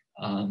heart,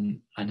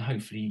 and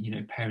hopefully, you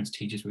know, parents,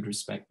 teachers would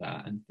respect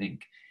that and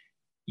think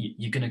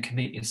you're going to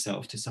commit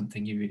yourself to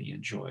something you really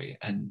enjoy,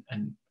 and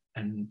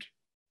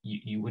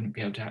you wouldn't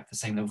be able to have the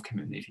same level of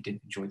commitment if you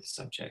didn't enjoy the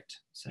subject.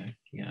 So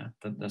yeah,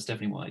 that's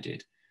definitely what I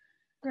did.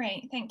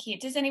 Great, thank you.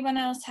 Does anyone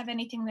else have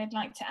anything they'd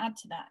like to add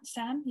to that?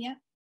 Sam, yeah?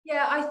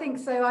 Yeah, I think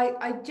so.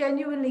 I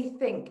genuinely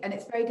think, and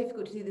it's very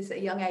difficult to do this at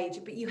a young age,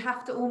 but you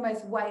have to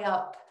almost weigh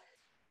up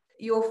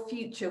your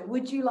future.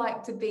 Would you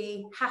like to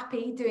be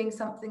happy doing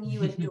something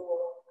you adore?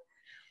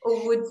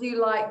 Or would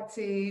you like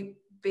to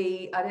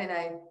be, I don't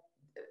know,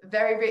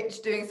 very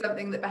rich doing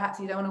something that perhaps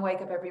you don't want to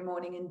wake up every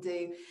morning and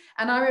do?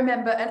 And I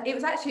remember, and it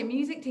was actually a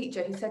music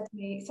teacher who said to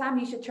me, Sam,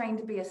 you should train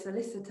to be a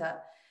solicitor.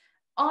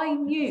 I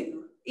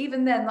knew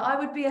even then that I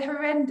would be a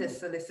horrendous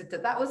solicitor.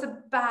 That was a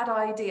bad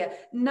idea.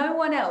 No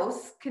one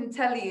else can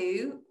tell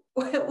you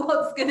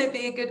what's going to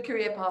be a good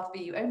career path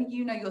for you. Only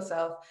you know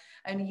yourself.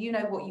 Only you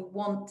know what you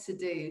want to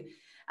do.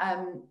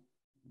 And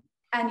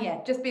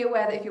yeah, just be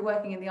aware that if you're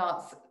working in the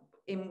arts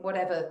in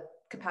whatever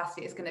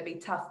capacity, it's going to be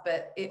tough,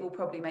 but it will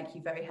probably make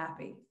you very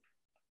happy.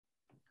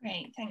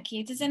 Great, thank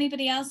you. Does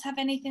anybody else have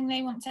anything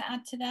they want to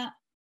add to that?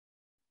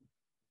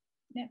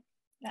 No,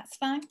 that's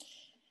fine.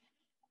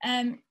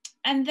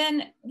 And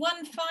then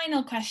one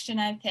final question,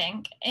 I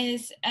think,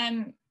 is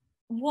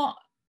what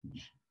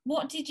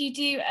did you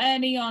do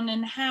early on,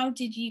 and how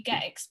did you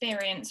get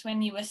experience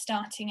when you were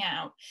starting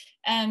out?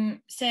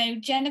 So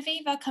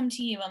Genevieve, I'll come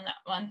to you on that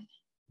one.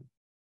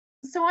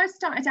 So I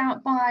started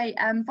out by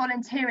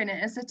volunteering.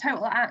 It as a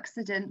total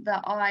accident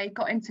that I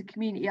got into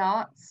community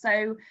arts.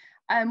 So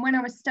when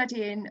I was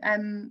studying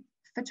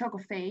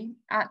photography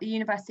at the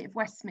University of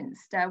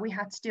Westminster, we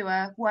had to do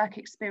a work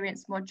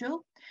experience module,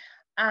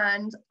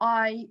 and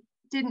I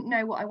didn't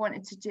know what I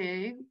wanted to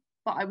do,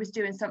 but I was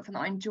doing something that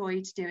I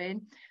enjoyed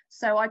doing.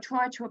 So I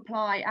tried to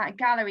apply at a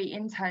gallery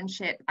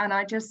internship, and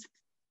I'm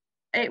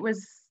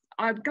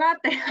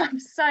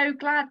so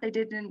glad they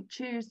didn't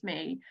choose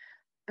me,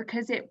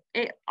 because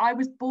I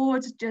was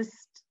bored.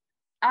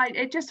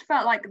 It just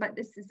felt like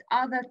this is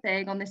other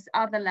thing on this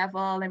other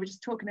level. They were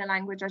just talking a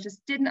language I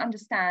just didn't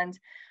understand.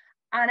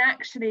 And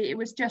actually it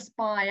was just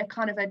by a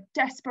kind of a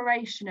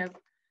desperation of,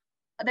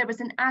 there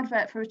was an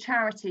advert for a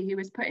charity who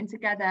was putting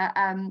together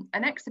an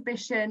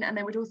exhibition, and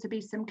there would also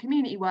be some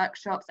community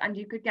workshops, and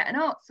you could get an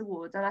arts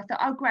award. And I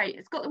thought, oh great,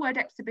 it's got the word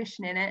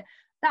exhibition in it,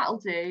 that'll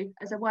do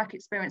as a work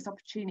experience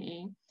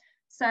opportunity.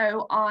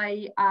 So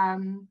I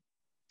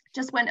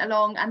just went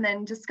along and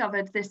then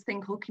discovered this thing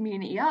called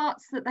community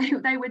arts that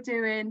they were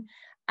doing.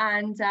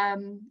 And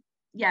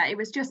yeah, it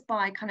was just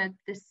by kind of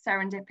this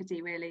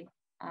serendipity really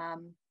that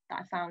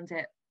I found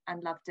it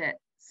and loved it.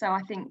 So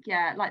I think,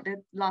 yeah, like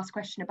the last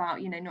question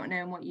about, you know, not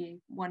knowing what you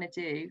want to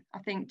do, I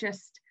think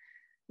just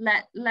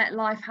let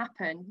life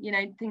happen. You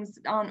know, things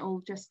aren't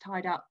all just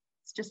tied up.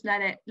 It's just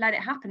let it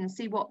happen and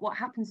see what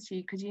happens to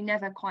you, because you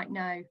never quite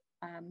know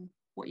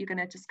what you're going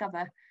to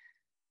discover.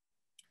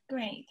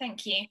 Great,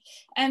 thank you.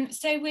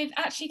 So we've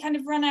actually kind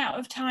of run out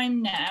of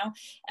time now,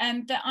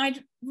 but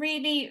I'd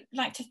really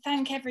like to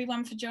thank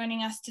everyone for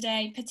joining us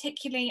today,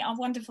 particularly our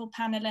wonderful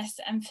panelists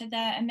and for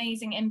their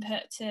amazing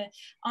input to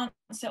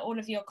answer all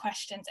of your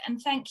questions.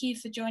 And thank you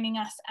for joining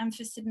us and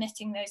for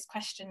submitting those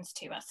questions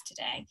to us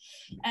today.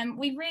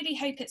 We really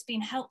hope it's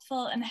been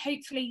helpful, and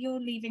hopefully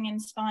you're leaving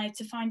inspired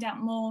to find out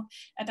more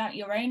about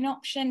your own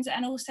options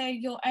and also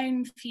your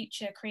own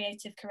future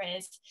creative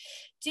careers.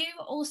 Do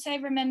also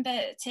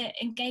remember to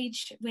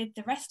engage with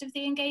the rest of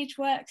the Engage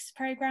Works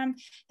programme.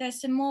 There's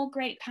some more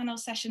great panel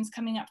sessions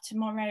coming up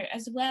tomorrow,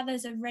 as well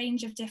as a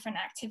range of different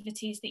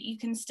activities that you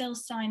can still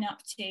sign up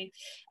to.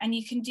 And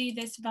you can do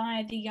this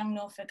via the Young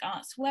Norfolk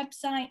Arts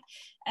website.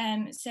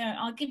 So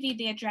I'll give you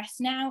the address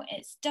now.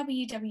 It's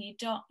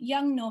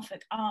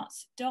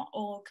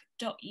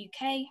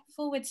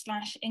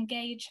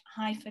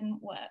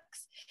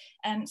www.youngnorfolkarts.org.uk/engage-works.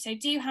 So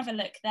do have a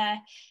look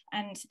there,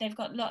 and they've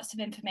got lots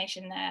of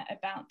information there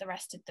about the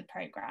rest of the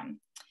programme.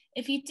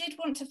 If you did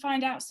want to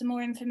find out some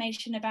more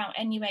information about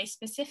NUA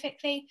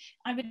specifically,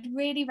 I would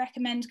really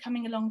recommend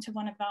coming along to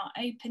one of our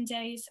open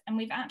days, and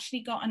we've actually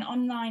got an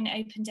online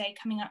open day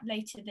coming up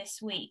later this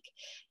week.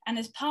 And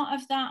as part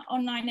of that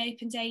online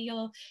open day,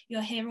 you'll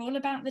hear all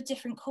about the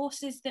different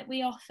courses that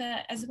we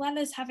offer, as well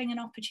as having an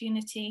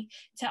opportunity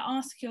to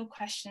ask your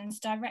questions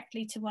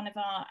directly to one of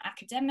our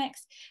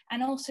academics,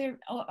 and also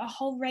a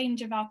whole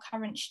range of our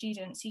current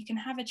students. You can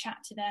have a chat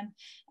to them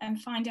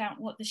and find out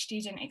what the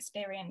student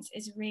experience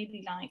is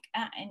really like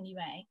at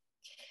NUA.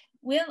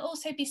 We'll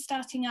also be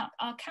starting up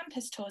our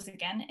campus tours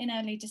again in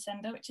early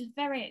December, which is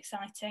very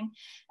exciting.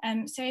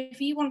 So if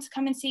you want to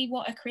come and see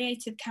what a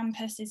creative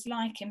campus is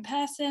like in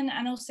person,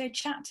 and also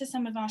chat to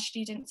some of our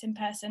students in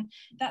person,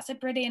 that's a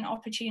brilliant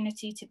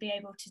opportunity to be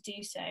able to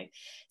do so.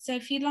 So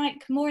if you'd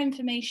like more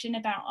information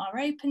about our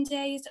open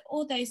days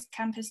or those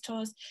campus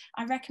tours,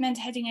 I recommend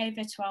heading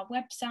over to our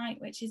website,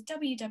 which is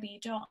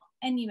www.nua.ac.uk.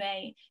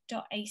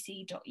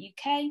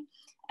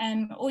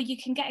 Or you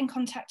can get in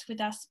contact with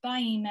us by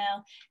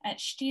email at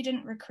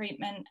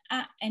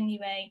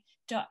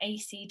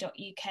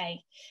studentrecruitment@nua.ac.uk.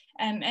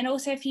 And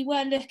also, if you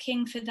were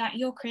looking for that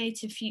Your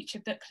Creative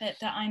Future booklet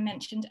that I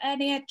mentioned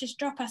earlier, just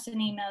drop us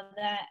an email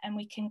there and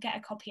we can get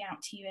a copy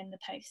out to you in the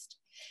post.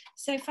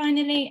 So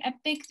finally, a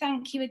big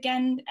thank you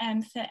again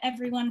for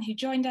everyone who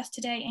joined us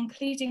today,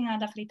 including our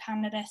lovely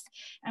panelists,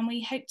 and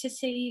we hope to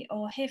see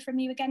or hear from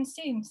you again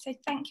soon. So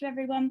thank you,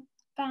 everyone.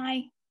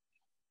 Bye.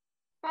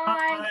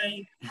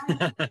 Bye.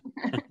 Bye.